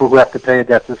all people who have to pay a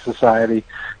debt to society.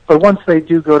 But once they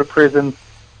do go to prison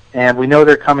and we know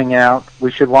they're coming out, we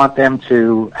should want them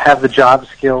to have the job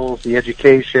skills, the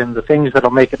education, the things that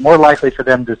will make it more likely for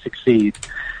them to succeed.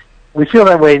 We feel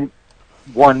that way,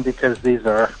 one, because these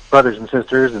are brothers and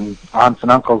sisters and aunts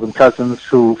and uncles and cousins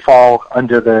who fall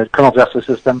under the criminal justice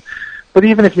system. But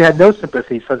even if you had no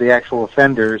sympathy for the actual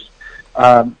offenders,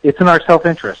 it's in our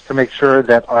self-interest to make sure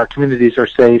that our communities are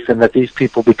safe and that these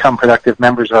people become productive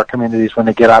members of our communities when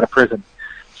they get out of prison.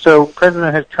 So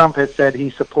President Trump has said he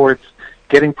supports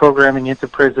getting programming into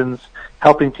prisons,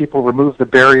 helping people remove the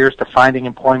barriers to finding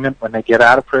employment when they get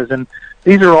out of prison.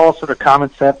 These are all sort of common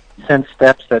sense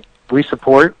steps that we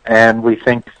support, and we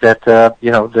think that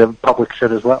the public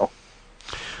should as well.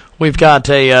 We've got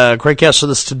a great guest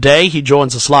with us today. He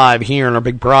joins us live here on our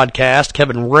big broadcast,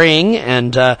 Kevin Ring,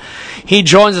 and he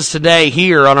joins us today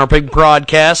here on our big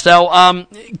broadcast. Now,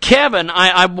 Kevin,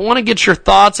 I want to get your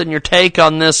thoughts and your take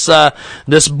on this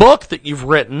this book that you've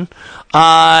written.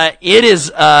 It is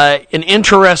an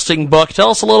interesting book. Tell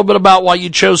us a little bit about why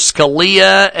you chose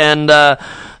Scalia and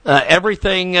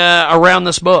everything around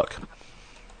this book.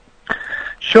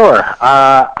 Sure.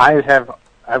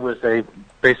 I was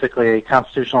basically a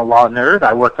constitutional law nerd.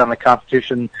 I worked on the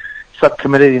Constitution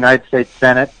Subcommittee of the United States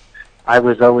Senate. I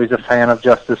was always a fan of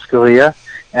Justice Scalia,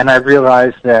 and I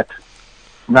realized that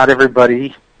not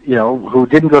everybody, who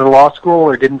didn't go to law school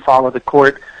or didn't follow the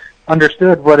court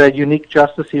understood what a unique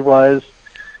justice he was.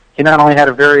 He not only had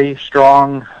a very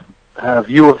strong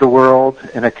view of the world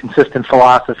and a consistent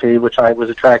philosophy, which I was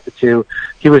attracted to,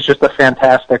 he was just a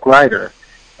fantastic writer.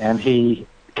 And he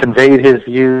conveyed his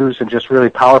views in just really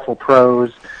powerful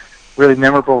prose, really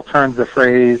memorable turns of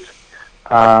phrase.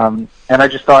 And I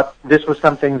just thought this was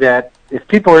something that if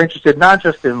people are interested not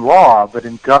just in law, but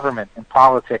in government and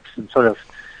politics and sort of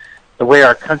the way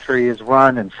our country is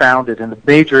run and founded and the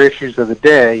major issues of the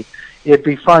day, it'd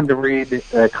be fun to read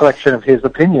a collection of his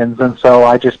opinions. And so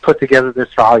I just put together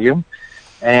this volume.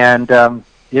 And,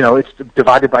 it's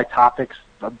divided by topics,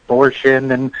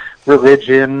 abortion and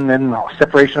religion and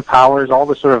separation of powers, all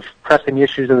the sort of pressing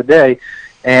issues of the day.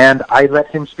 And I let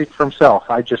him speak for himself.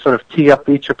 I just sort of tee up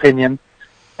each opinion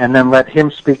and then let him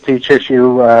speak to each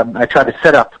issue. I try to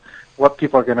set up what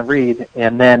people are going to read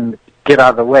and then get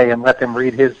out of the way and let them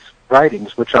read his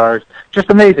writings, which are just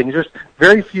amazing. Just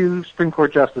very few Supreme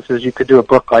Court justices you could do a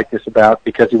book like this about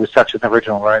because he was such an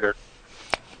original writer.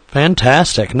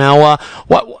 Fantastic. Now,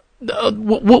 what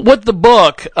the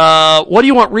book, what do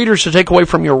you want readers to take away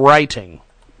from your writing?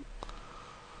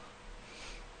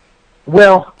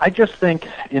 Well, I just think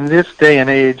in this day and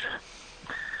age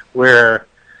where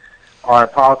our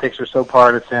politics are so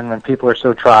partisan and people are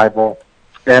so tribal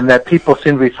and that people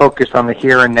seem to be focused on the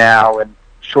here and now and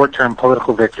short-term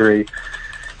political victory,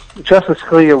 Justice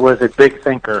Scalia was a big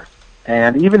thinker.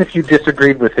 And even if you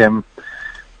disagreed with him,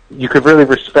 you could really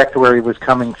respect where he was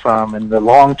coming from and the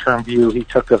long-term view he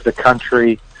took of the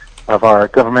country, of our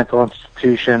governmental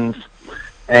institutions,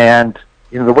 and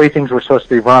the way things were supposed to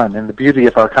be run and the beauty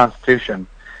of our Constitution.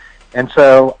 And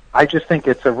so I just think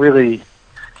it's a really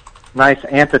nice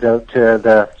antidote to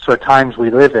the sort of times we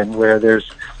live in where there's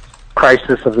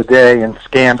crisis of the day and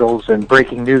scandals and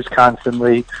breaking news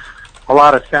constantly, a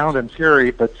lot of sound and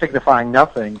fury but signifying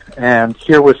nothing. And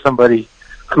here was somebody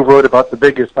who wrote about the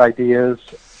biggest ideas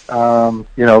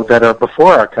that are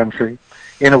before our country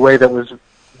in a way that was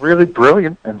really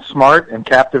brilliant and smart and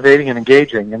captivating and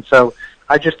engaging. And so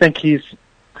I just think he's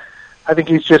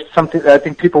just something I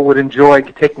think people would enjoy,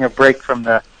 taking a break from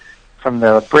the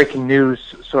breaking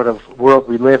news sort of world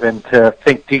we live in to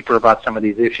think deeper about some of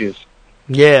these issues.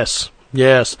 Yes.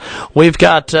 We've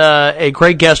got a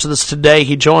great guest with us today.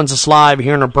 He joins us live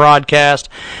here in our broadcast.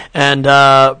 And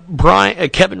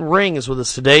Kevin Ring is with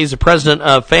us today. He's the president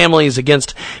of Families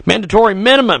Against Mandatory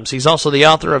Minimums. He's also the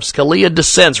author of Scalia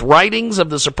Dissents, Writings of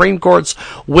the Supreme Court's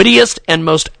Wittiest and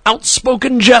Most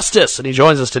Outspoken Justice. And he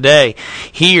joins us today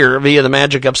here via the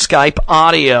magic of Skype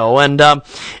audio. And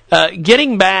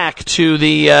getting back to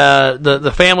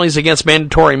the Families Against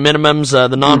Mandatory Minimums,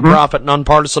 the nonprofit,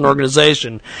 nonpartisan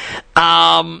organization,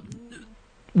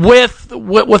 with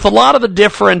a lot of the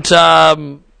different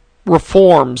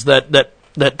reforms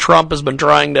that Trump has been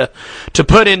trying to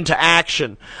put into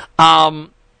action,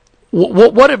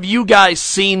 what have you guys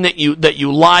seen that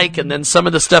you like, and then some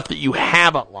of the stuff that you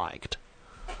haven't liked?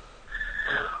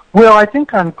 Well, I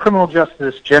think on criminal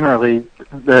justice generally,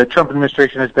 the Trump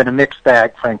administration has been a mixed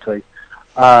bag, frankly.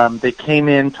 They came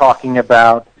in talking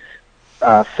about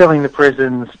filling the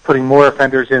prisons, putting more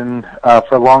offenders in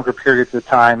for longer periods of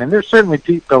time. And there's certainly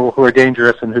people who are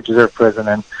dangerous and who deserve prison.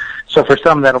 And so for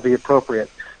some, that'll be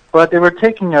appropriate. But they were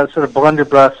taking a sort of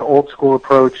blunderbuss, old-school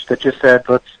approach that just said,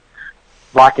 let's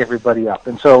lock everybody up.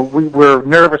 And so we were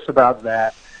nervous about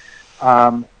that.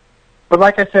 But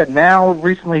like I said, now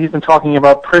recently he's been talking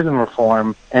about prison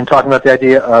reform and talking about the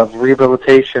idea of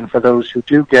rehabilitation for those who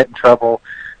do get in trouble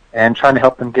and trying to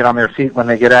help them get on their feet when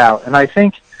they get out. And I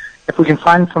think if we can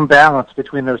find some balance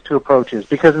between those two approaches,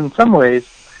 because in some ways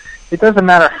it doesn't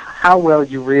matter how well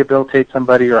you rehabilitate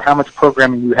somebody or how much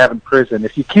programming you have in prison.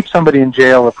 If you keep somebody in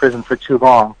jail or prison for too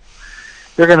long,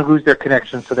 they're going to lose their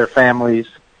connections to their families.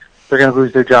 They're going to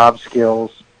lose their job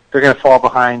skills. They're going to fall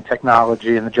behind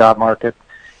technology in the job market.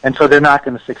 And so they're not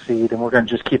going to succeed, and we're going to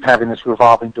just keep having this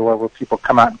revolving door where people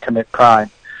come out and commit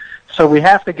crime. So we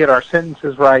have to get our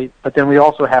sentences right, but then we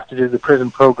also have to do the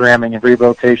prison programming and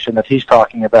rehabilitation that he's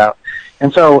talking about.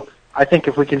 And so I think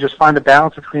if we can just find a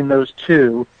balance between those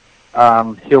two,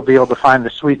 he'll be able to find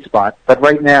the sweet spot. But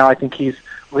right now I think he's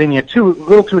leaning a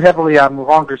little too heavily on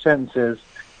longer sentences,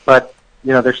 but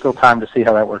there's still time to see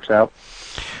how that works out.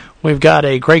 We've got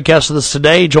a great guest with us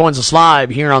today. He joins us live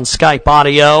here on Skype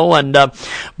audio. And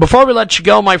before we let you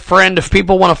go, my friend, if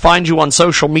people want to find you on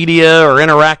social media or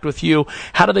interact with you,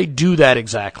 how do they do that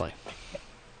exactly?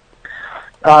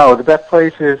 Oh, the best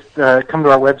place is come to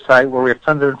our website where we have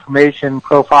tons of information,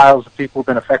 profiles of people who've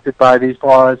been affected by these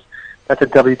laws. That's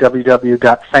at www.fam.org,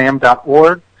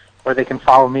 or they can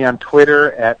follow me on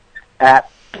Twitter at at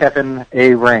Kevin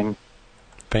A. Ring.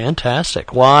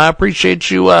 Fantastic. Well, I appreciate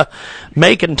you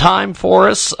making time for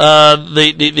us.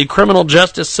 The criminal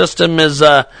justice system is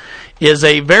a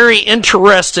very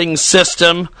interesting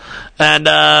system, and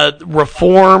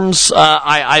reforms,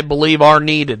 I believe, are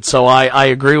needed. So I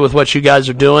agree with what you guys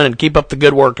are doing, and keep up the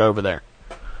good work over there.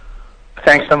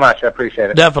 Thanks so much. I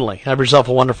appreciate it. Definitely. Have yourself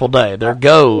a wonderful day. There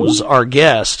goes our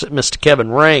guest, Mr.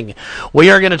 Kevin Ring. We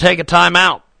are going to take a time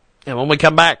out, and when we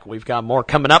come back, we've got more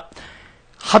coming up.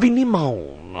 Javi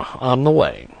Nimon on the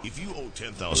way. If you owe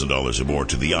 $10,000 or more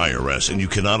to the IRS and you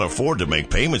cannot afford to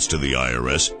make payments to the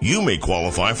IRS, you may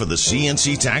qualify for the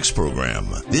CNC tax program.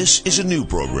 This is a new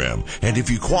program, and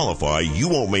if you qualify, you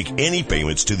won't make any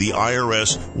payments to the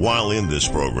IRS while in this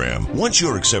program. Once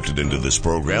you're accepted into this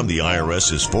program, the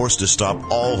IRS is forced to stop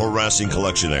all harassing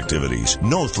collection activities.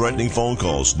 No threatening phone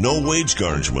calls, no wage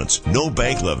garnishments, no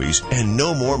bank levies, and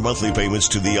no more monthly payments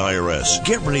to the IRS.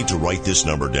 Get ready to write this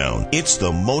number down. It's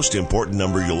the most important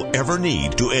number you'll ever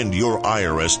need to end your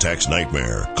IRS tax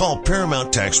nightmare. Call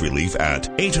Paramount Tax Relief at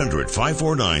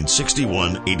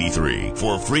 800-549-6183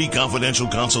 for a free confidential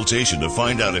consultation to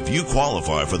find out if you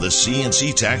qualify for the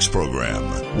CNC tax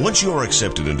program. Once you are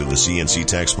accepted into the CNC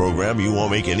tax program, you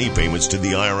won't make any payments to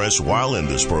the IRS while in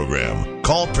this program.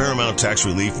 Call Paramount Tax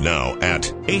Relief now at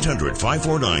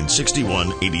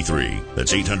 800-549-6183.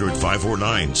 That's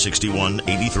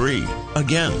 800-549-6183.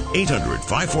 Again,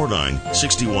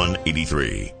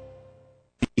 800-549-6183.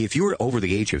 If you're over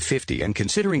the age of 50 and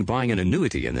considering buying an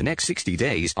annuity in the next 60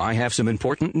 days, I have some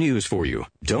important news for you.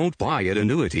 Don't buy an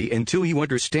annuity until you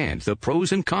understand the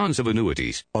pros and cons of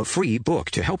annuities. A free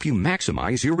book to help you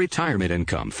maximize your retirement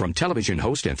income from television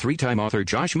host and three-time author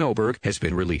Josh Melberg has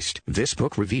been released. This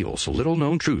book reveals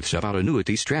little-known truths about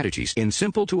annuity strategies in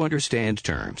simple-to-understand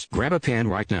terms. Grab a pen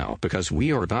right now because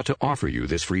we are about to offer you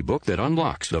this free book that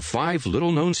unlocks the 5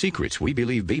 little-known secrets we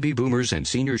believe baby boomers and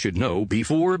seniors should know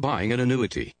before buying an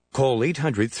annuity. Call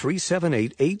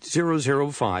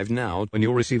 800-378-8005 now and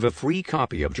you'll receive a free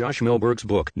copy of Josh Melberg's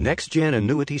book, Next Gen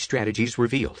Annuity Strategies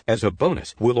Revealed. As a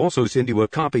bonus, we'll also send you a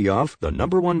copy of The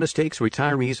 #1 Mistakes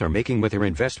Retirees Are Making with Their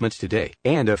Investments Today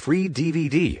and a free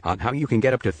DVD on how you can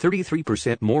get up to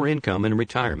 33% more income in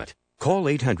retirement. Call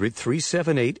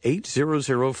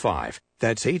 800-378-8005.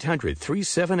 That's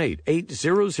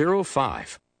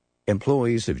 800-378-8005.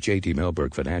 Employees of J.D.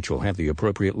 Melberg Financial have the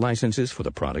appropriate licenses for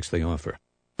the products they offer.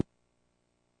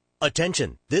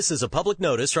 Attention! This is a public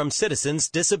notice from Citizens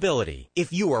Disability.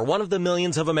 If you are one of the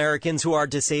millions of Americans who are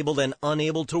disabled and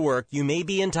unable to work, you may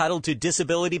be entitled to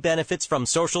disability benefits from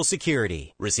Social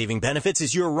Security. Receiving benefits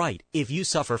is your right if you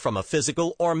suffer from a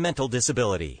physical or mental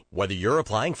disability. Whether you're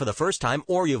applying for the first time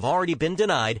or you've already been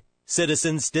denied,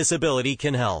 Citizens Disability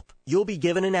can help. You'll be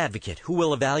given an advocate who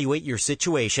will evaluate your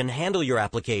situation, handle your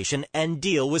application, and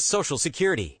deal with Social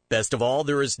Security. Best of all,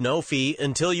 there is no fee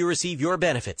until you receive your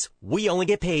benefits. We only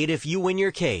get paid if you win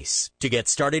your case. To get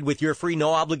started with your free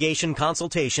no-obligation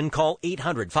consultation, call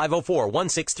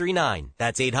 800-504-1639.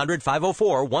 That's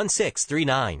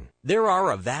 800-504-1639. There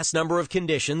are a vast number of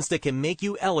conditions that can make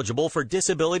you eligible for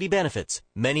disability benefits,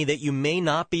 many that you may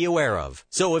not be aware of.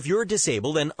 So if you're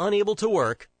disabled and unable to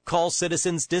work, call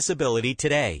Citizens Disability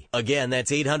today. Again,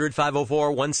 that's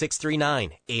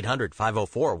 800-504-1639.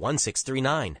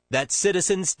 800-504-1639. That's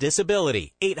Citizens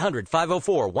Disability.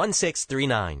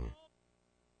 800-504-1639.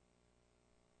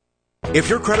 If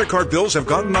your credit card bills have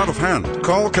gotten out of hand,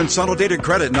 call Consolidated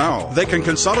Credit now. They can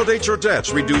consolidate your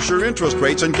debts, reduce your interest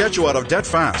rates, and get you out of debt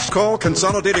fast. Call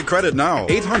Consolidated Credit now.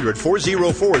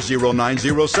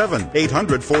 800-404-0907.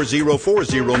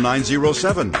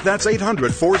 800-404-0907. That's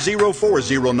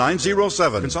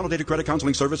 800-404-0907. Consolidated Credit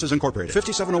Counseling Services Incorporated.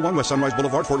 5701 West Sunrise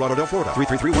Boulevard, Fort Lauderdale, Florida.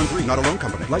 33313, not a loan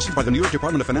company. Licensed by the New York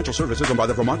Department of Financial Services and by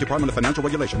the Vermont Department of Financial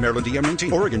Regulation. Maryland DM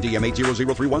 19. Oregon DM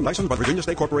 80031. Licensed by Virginia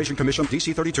State Corporation Commission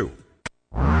DC 32.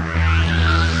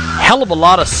 Hell of a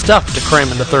lot of stuff to cram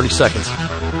into 30 seconds.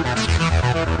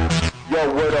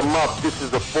 Yo, word 'em up. This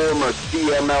is the former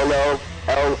CMLL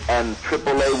and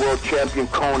AAA World Champion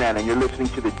Conan, and you're listening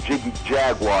to the Jiggy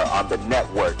Jaguar on the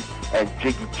network at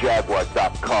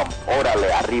JiggyJaguar.com. Órale,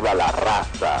 arriba la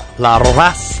raza. La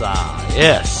raza.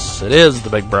 Yes, it is the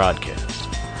big broadcast.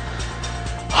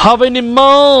 Harvey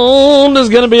Neiman is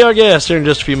going to be our guest here in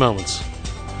just a few moments.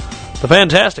 The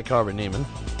fantastic Harvey Neiman.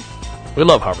 We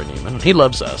love Harvey Neiman. He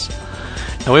loves us.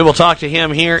 And we will talk to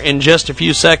him here in just a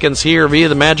few seconds here via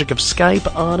the magic of Skype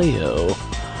audio.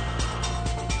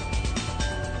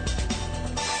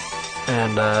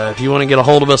 And if you want to get a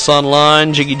hold of us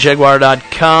online,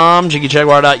 JiggyJaguar.com,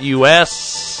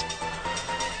 JiggyJaguar.us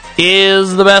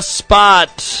is the best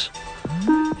spot.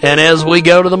 And as we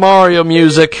go to the Mario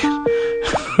music,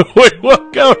 We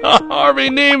welcome Harvey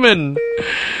Neiman.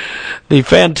 The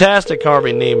fantastic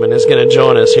Harvey Neiman is going to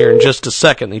join us here in just a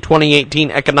second. The 2018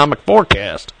 economic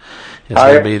forecast is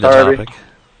going to be the topic.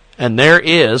 And there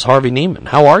is Harvey Neiman.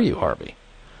 How are you, Harvey?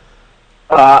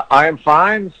 I'm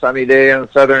fine. Sunny day in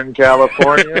Southern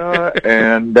California.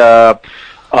 And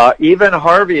even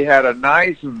Harvey had a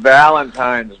nice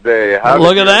Valentine's Day.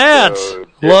 Look at that.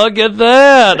 Look at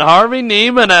that. Harvey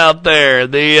Neiman out there.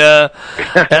 The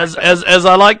as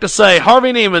I like to say,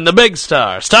 Harvey Neiman, the big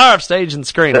star of stage and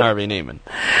screen, Harvey Neiman.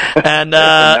 And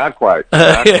not quite.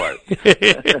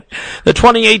 The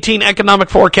 2018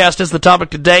 economic forecast is the topic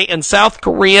today. In South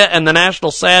Korea and the national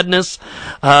sadness,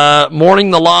 mourning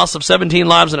the loss of 17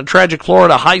 lives in a tragic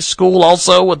Florida high school,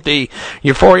 also with the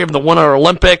euphoria of the Winter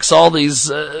Olympics, all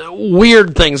these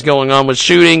weird things going on with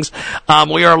shootings.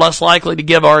 We are less likely to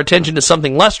give our attention to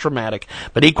something less dramatic,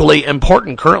 but equally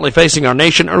important currently facing our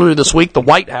nation. Earlier this week, the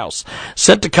White House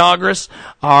sent to Congress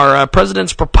our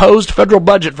president's proposed federal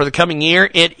budget for the coming year.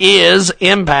 It is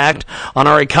impact on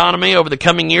our economy over the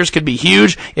coming years could be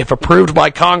huge. If approved by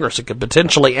Congress, it could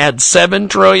potentially add $7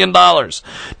 trillion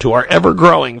to our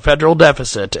ever-growing federal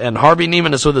deficit. And Harvey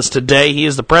Neiman is with us today. He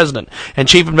is the president and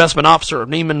chief investment officer of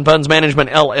Neiman Funds Management,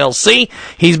 LLC.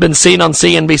 He's been seen on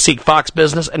CNBC, Fox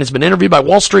Business, and has been interviewed by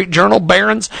Wall Street Journal,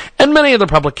 Barron's, and many other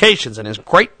publications. And his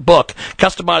great book,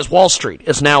 Customize Wall Street,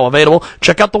 is now available.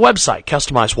 Check out the website,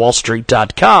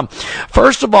 customizewallstreet.com.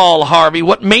 First of all, Harvey,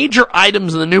 what major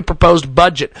items in the new proposed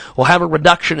budget will have a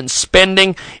reduction in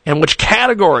spending, and which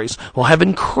categories will have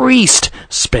increased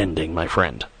spending, my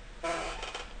friend?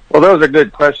 Well, those are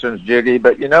good questions, Jiggy,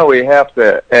 but we have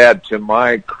to add to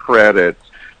my credit,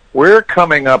 we're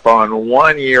coming up on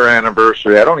 1 year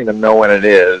anniversary, I don't even know when it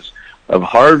is, of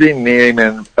Harvey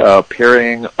Neiman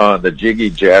appearing on the Jiggy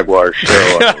Jaguar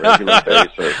show on a regular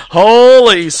basis.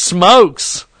 Holy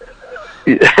smokes!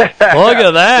 Look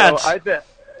at that! So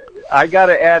I got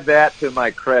to add that to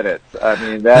my credits. I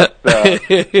mean, that's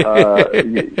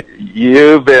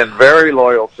you've been very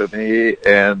loyal to me,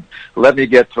 and let me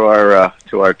get to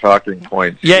our talking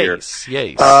points here. Yes.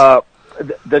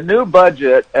 The new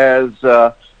budget, as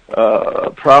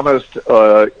promised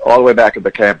all the way back at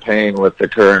the campaign with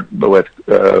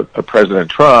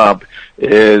President Trump,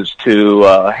 is to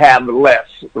have less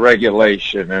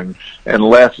regulation and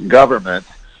less government.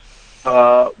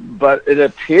 But it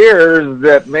appears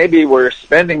that maybe we're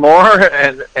spending more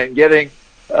and getting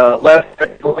less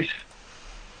regulation.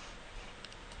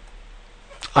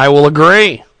 I will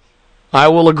agree,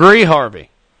 Harvey.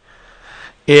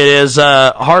 It is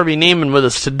Harvey Neiman with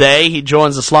us today. He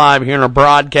joins us live here in our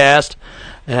broadcast.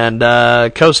 And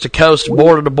coast to coast,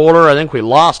 border to border, I think we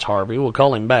lost Harvey. We'll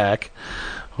call him back.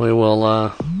 We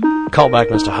will call back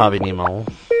Mr. Harvey Neiman.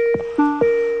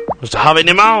 Mr. Harvey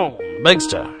Neiman, big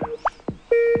star.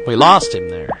 We lost him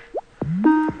there.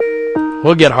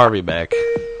 We'll get Harvey back.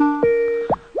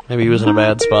 Maybe he was in a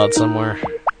bad spot somewhere.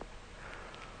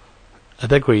 I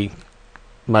think we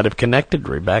might have connected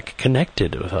with Harvey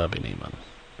Neiman.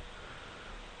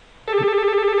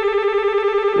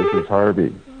 This is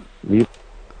Harvey.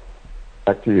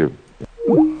 Back to you.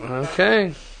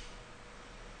 Okay.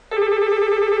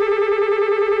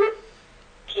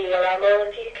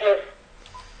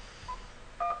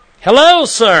 Hello,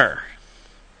 sir.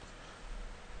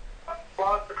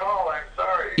 Lost the call. I'm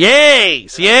sorry.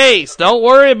 Yes. Don't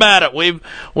worry about it.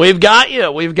 We've got you.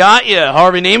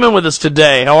 Harvey Neiman with us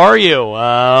today. How are you?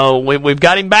 We've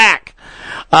got him back.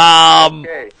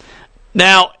 Okay.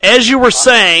 Now, as you were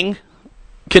saying,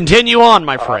 continue on,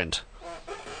 my friend.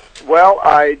 Well,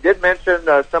 I did mention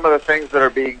some of the things that are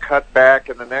being cut back,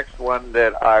 and the next one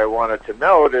that I wanted to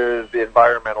note is the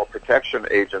Environmental Protection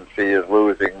Agency is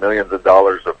losing millions of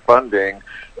dollars of funding,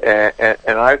 and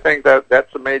I think that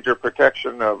that's a major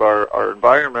protection of our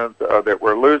environment that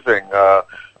we're losing.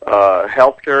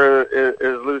 Healthcare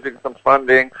is losing some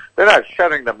funding. They're not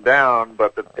shutting them down,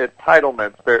 but the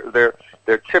entitlements,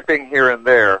 they're chipping here and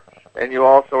there. And you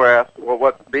also asked, well,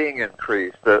 what's being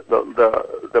increased?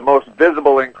 The most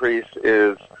visible increase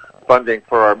is funding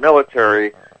for our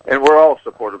military, and we're all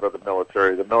supportive of the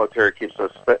military. The military keeps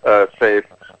us safe,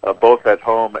 both at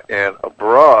home and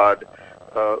abroad.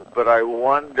 But I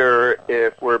wonder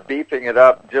if we're beefing it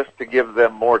up just to give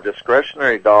them more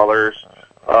discretionary dollars.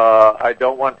 I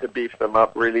don't want to beef them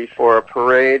up really for a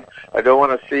parade. I don't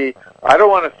want to see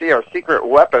our secret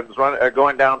weapons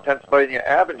going down Pennsylvania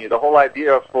Avenue. The whole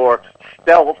idea for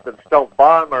stealth and stealth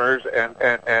bombers and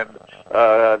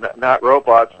not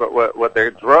robots, but what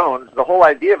they're drones. The whole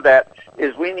idea of that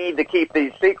is we need to keep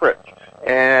these secrets.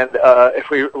 And if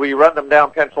we run them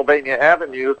down Pennsylvania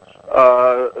Avenue,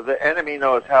 the enemy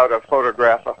knows how to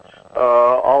photograph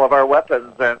all of our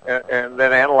weapons and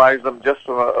then analyze them just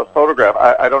from a photograph.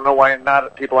 I don't know why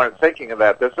people aren't thinking of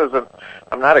that.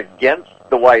 I'm not against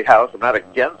the White House. I'm not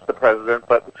against the president,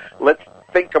 but let's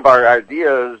think of our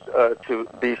ideas to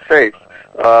be safe.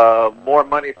 More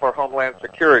money for Homeland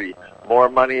Security, more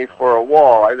money for a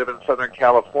wall. I live in Southern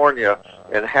California,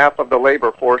 and half of the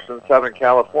labor force in Southern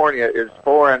California is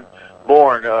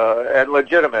foreign-born and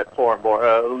legitimate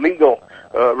foreign-born, legal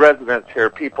residents here,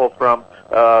 people from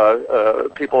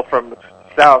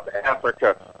South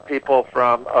Africa, people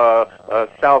from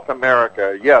South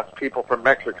America, yes, people from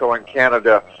Mexico and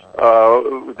Canada.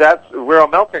 We're a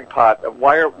melting pot.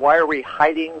 Why are we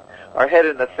hiding our head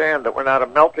in the sand that we're not a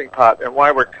melting pot, and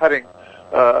why we're cutting?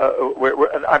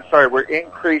 We're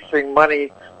increasing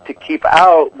money to keep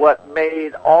out what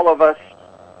made all of us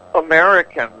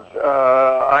Americans.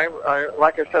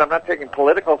 Like I said, I'm not taking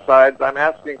political sides. I'm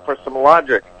asking for some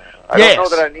logic. I don't know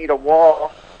that I need a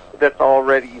wall that's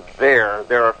already there.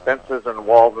 There are fences and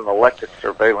walls, and electric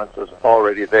surveillance is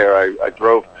already there. I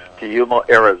drove to Yuma,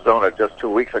 Arizona just 2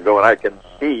 weeks ago, and I can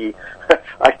see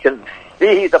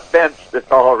the fence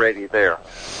that's already there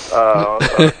across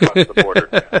the border.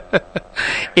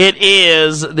 It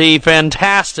is the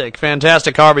fantastic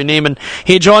Harvey Neiman.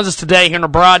 He joins us today here in a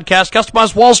broadcast.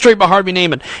 Customized Wall Street by Harvey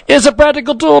Neiman is a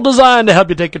practical tool designed to help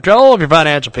you take control of your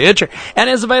financial future, and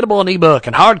is available in ebook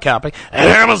and hard copy at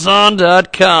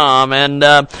Amazon.com. And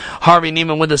Harvey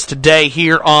Neiman with us today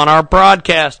here on our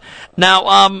broadcast.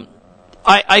 Now,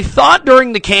 I thought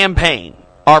during the campaign,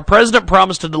 our president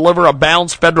promised to deliver a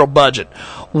balanced federal budget.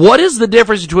 What is the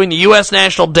difference between the U.S.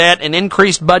 national debt and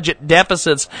increased budget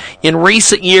deficits in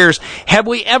recent years? Have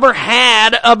we ever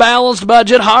had a balanced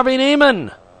budget, Harvey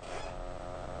Neiman?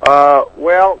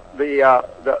 Well,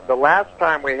 the last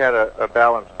time we had a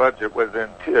balanced budget was in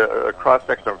a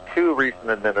cross-section of two recent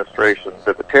administrations.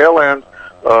 At the tail end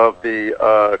of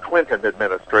the Clinton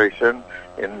administration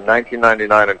in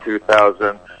 1999 and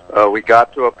 2000, we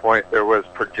got to a point there was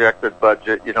projected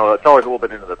budget. You know, it's always a little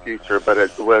bit into the future, but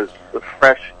it was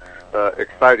fresh,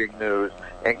 exciting news.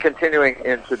 And continuing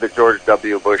into the George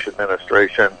W. Bush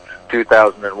administration,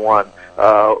 2001,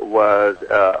 was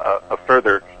a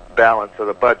further balance of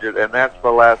the budget, and that's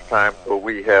the last time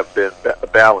we have been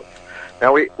balanced.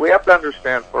 Now, we have to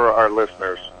understand for our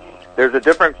listeners, there's a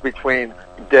difference between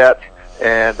debt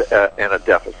and a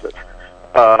deficit.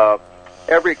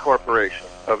 Every corporation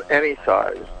of any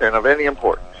size and of any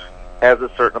importance has a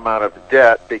certain amount of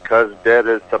debt, because debt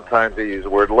is, sometimes they use the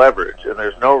word leverage, and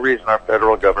there's no reason our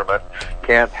federal government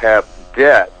can't have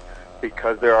debt,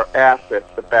 because there are assets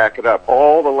that back it up.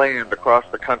 All the land across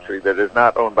the country that is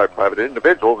not owned by private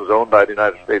individuals is owned by the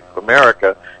United States of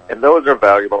America, and those are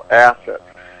valuable assets.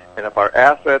 And if our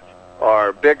assets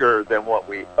are bigger than what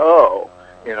we owe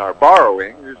in our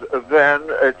borrowings, then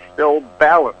it's still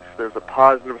balanced. There's a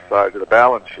positive side to the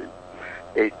balance sheet.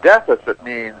 A deficit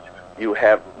means you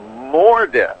have more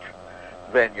debt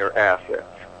than your assets,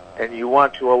 and you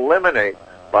want to eliminate,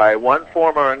 by one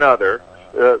form or another,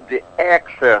 the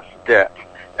excess debt.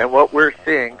 And what we're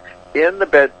seeing in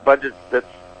the budget that's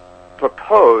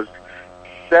proposed,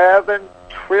 $7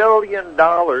 trillion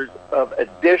of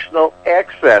additional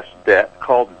excess debt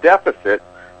called deficit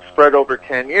spread over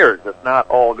 10 years. It's not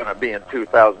all going to be in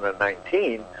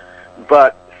 2019,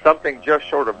 but something just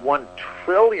short of $1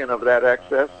 trillion of that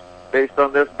excess, based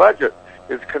on this budget,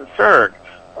 is concerned.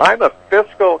 I'm a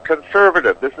fiscal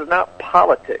conservative. This is not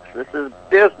politics. This is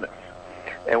business.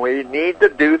 And we need to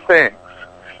do things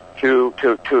to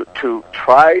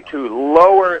try to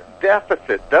lower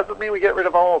deficit. Doesn't mean we get rid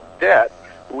of all debt.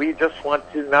 We just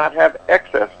want to not have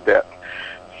excess debt.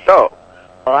 So,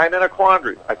 I'm in a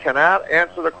quandary. I cannot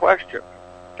answer the question,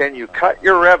 can you cut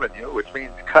your revenue, which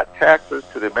means cut taxes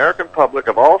to the American public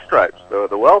of all stripes? So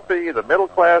the wealthy, the middle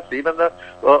class, even the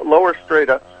lower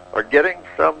strata are getting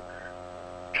some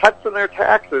cuts in their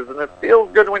taxes, and it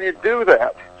feels good when you do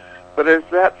that. But is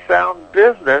that sound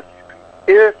business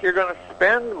if you're going to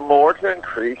spend more to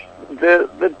increase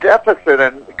the deficit?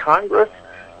 And Congress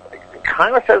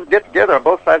has to get together on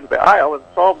both sides of the aisle and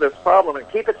solve this problem and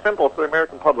keep it simple so the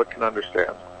American public can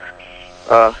understand.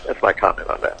 That's my comment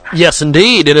on that. Yes,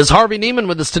 indeed. It is Harvey Neiman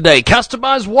with us today.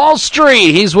 Customize Wall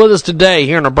Street. He's with us today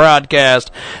here in a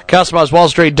broadcast.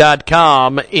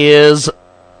 CustomizeWallStreet.com is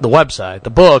the website.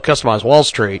 The book, Customize Wall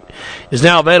Street, is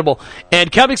now available.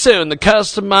 And coming soon, the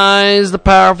Customize the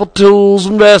Powerful Tools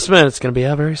Investment. It's going to be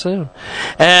out very soon.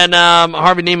 And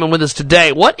Harvey Neiman with us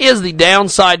today. What is the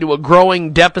downside to a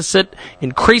growing deficit,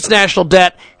 increased national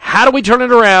debt? How do we turn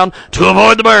it around to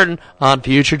avoid the burden on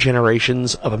future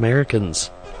generations of Americans?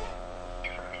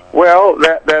 Well,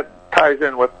 that ties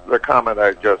in with the comment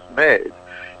I just made.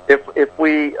 if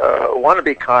we want to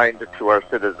be kind to our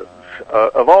citizens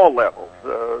of all levels,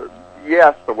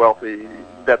 yes, the wealthy,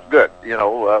 that's good.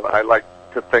 I like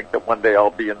to think that one day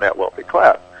I'll be in that wealthy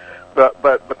class. But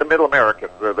the middle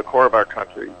Americans, the core of our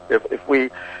country, if we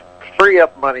free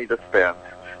up money to spend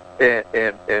in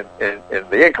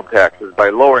the income taxes by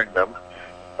lowering them,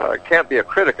 can't be a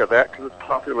critic of that because it's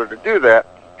popular to do that.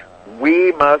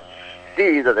 We must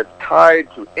see that it's tied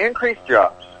to increased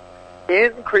jobs,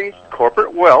 increased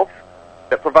corporate wealth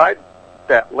that provide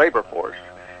that labor force,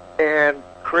 and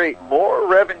create more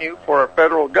revenue for our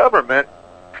federal government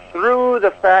through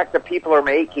the fact that people are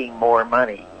making more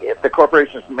money. If the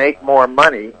corporations make more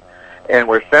money and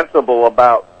we're sensible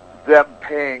about them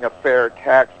paying a fair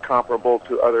tax comparable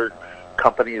to other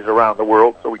companies around the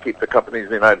world, so we keep the companies in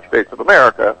the United States of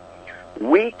America,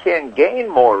 we can gain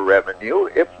more revenue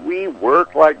if we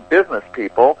work like business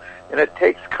people, and it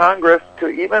takes Congress to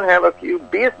even have a few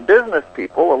business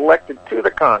people elected to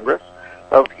the Congress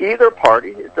of either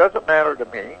party. It doesn't matter to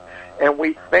me, and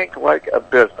we think like a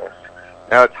business.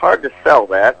 Now, it's hard to sell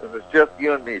that, and it's just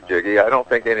you and me, Jiggy. I don't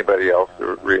think anybody else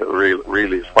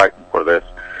really is fighting for this.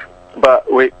 But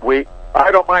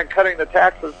I don't mind cutting the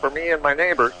taxes for me and my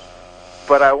neighbors,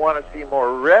 but I want to see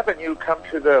more revenue come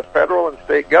to the federal and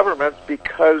state governments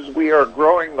because we are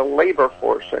growing the labor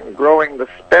force and growing the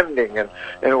spending, and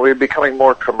we're becoming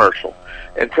more commercial.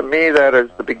 And to me, that is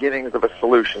the beginnings of a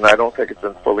solution. I don't think it's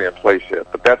fully in place yet,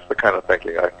 but that's the kind of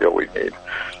thinking I feel we need.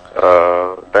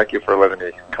 Thank you for letting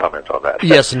me comment on that.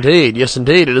 Yes, indeed. Yes,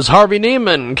 indeed. It is Harvey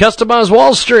Neiman, Customize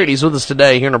Wall Street. He's with us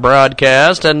today here in a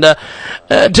broadcast. And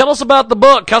tell us about the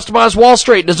book, Customize Wall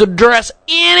Street. Does it address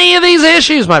any of these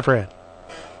issues, my friend?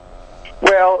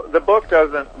 Well, the book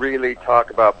doesn't really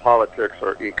talk about politics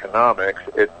or economics.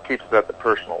 It keeps it at the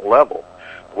personal level.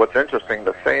 What's interesting,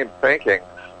 the same thinking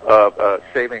of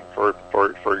saving for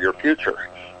your future.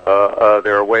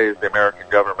 There are ways the American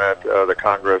government, the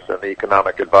Congress, and the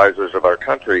economic advisors of our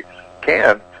country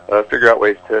can figure out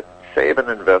ways to save and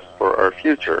invest for our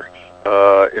future,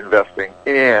 investing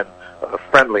in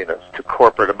friendliness to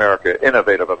corporate America,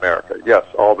 innovative America. Yes,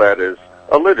 all that is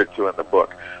alluded to in the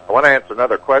book. I want to answer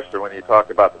another question when you talk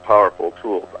about the powerful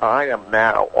tools. I am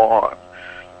now on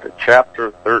to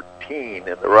chapter 13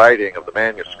 in the writing of the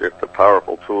manuscript of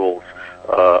Powerful Tools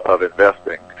of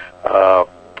Investing.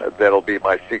 That'll be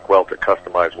my sequel to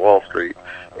Customize Wall Street.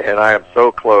 And I am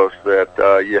so close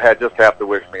that you just have to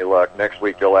wish me luck. Next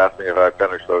week you'll ask me if I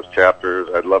finish those chapters.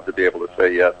 I'd love to be able to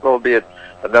say yes. It'll be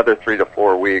another 3 to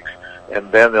 4 weeks,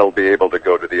 and then they'll be able to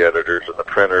go to the editors and the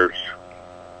printers.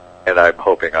 And I'm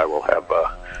hoping I will have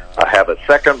a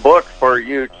second book for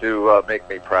you to make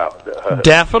me proud.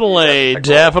 Definitely.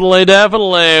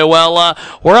 Well,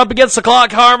 we're up against the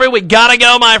clock, Harvey. We gotta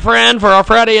go, my friend, for our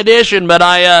Friday edition. But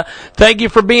I thank you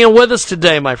for being with us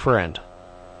today, my friend.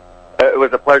 It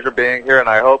was a pleasure being here, and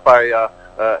I hope I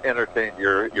entertained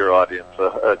your audience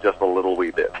just a little wee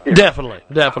bit.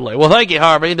 Definitely. Well, thank you,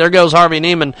 Harvey. There goes Harvey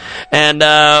Neiman. And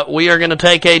we are going to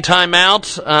take a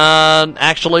timeout.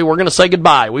 Actually, we're going to say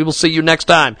goodbye. We will see you next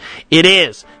time. It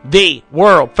is the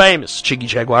world-famous Jiggy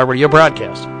Jaguar radio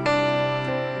broadcast.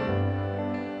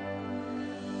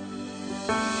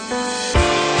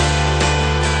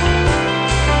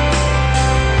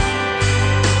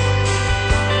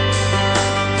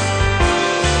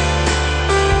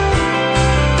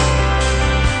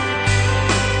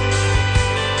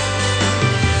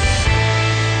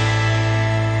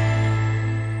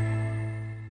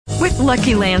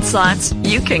 Lucky Land Slots,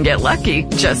 you can get lucky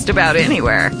just about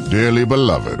anywhere. Dearly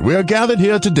beloved, we are gathered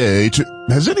here today to...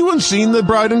 Has anyone seen the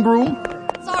bride and groom?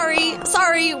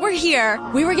 Sorry, we're here.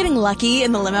 We were getting lucky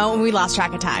in the limo and we lost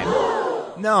track of time.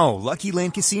 No, Lucky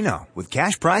Land Casino, with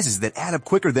cash prizes that add up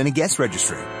quicker than a guest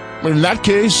registry. In that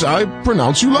case, I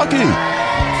pronounce you lucky.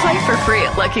 Play for free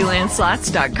at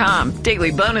LuckyLandSlots.com.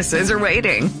 Daily bonuses are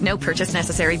waiting. No purchase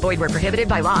necessary. Void where prohibited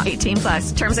by law.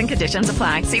 18+. Terms and conditions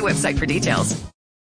apply. See website for details.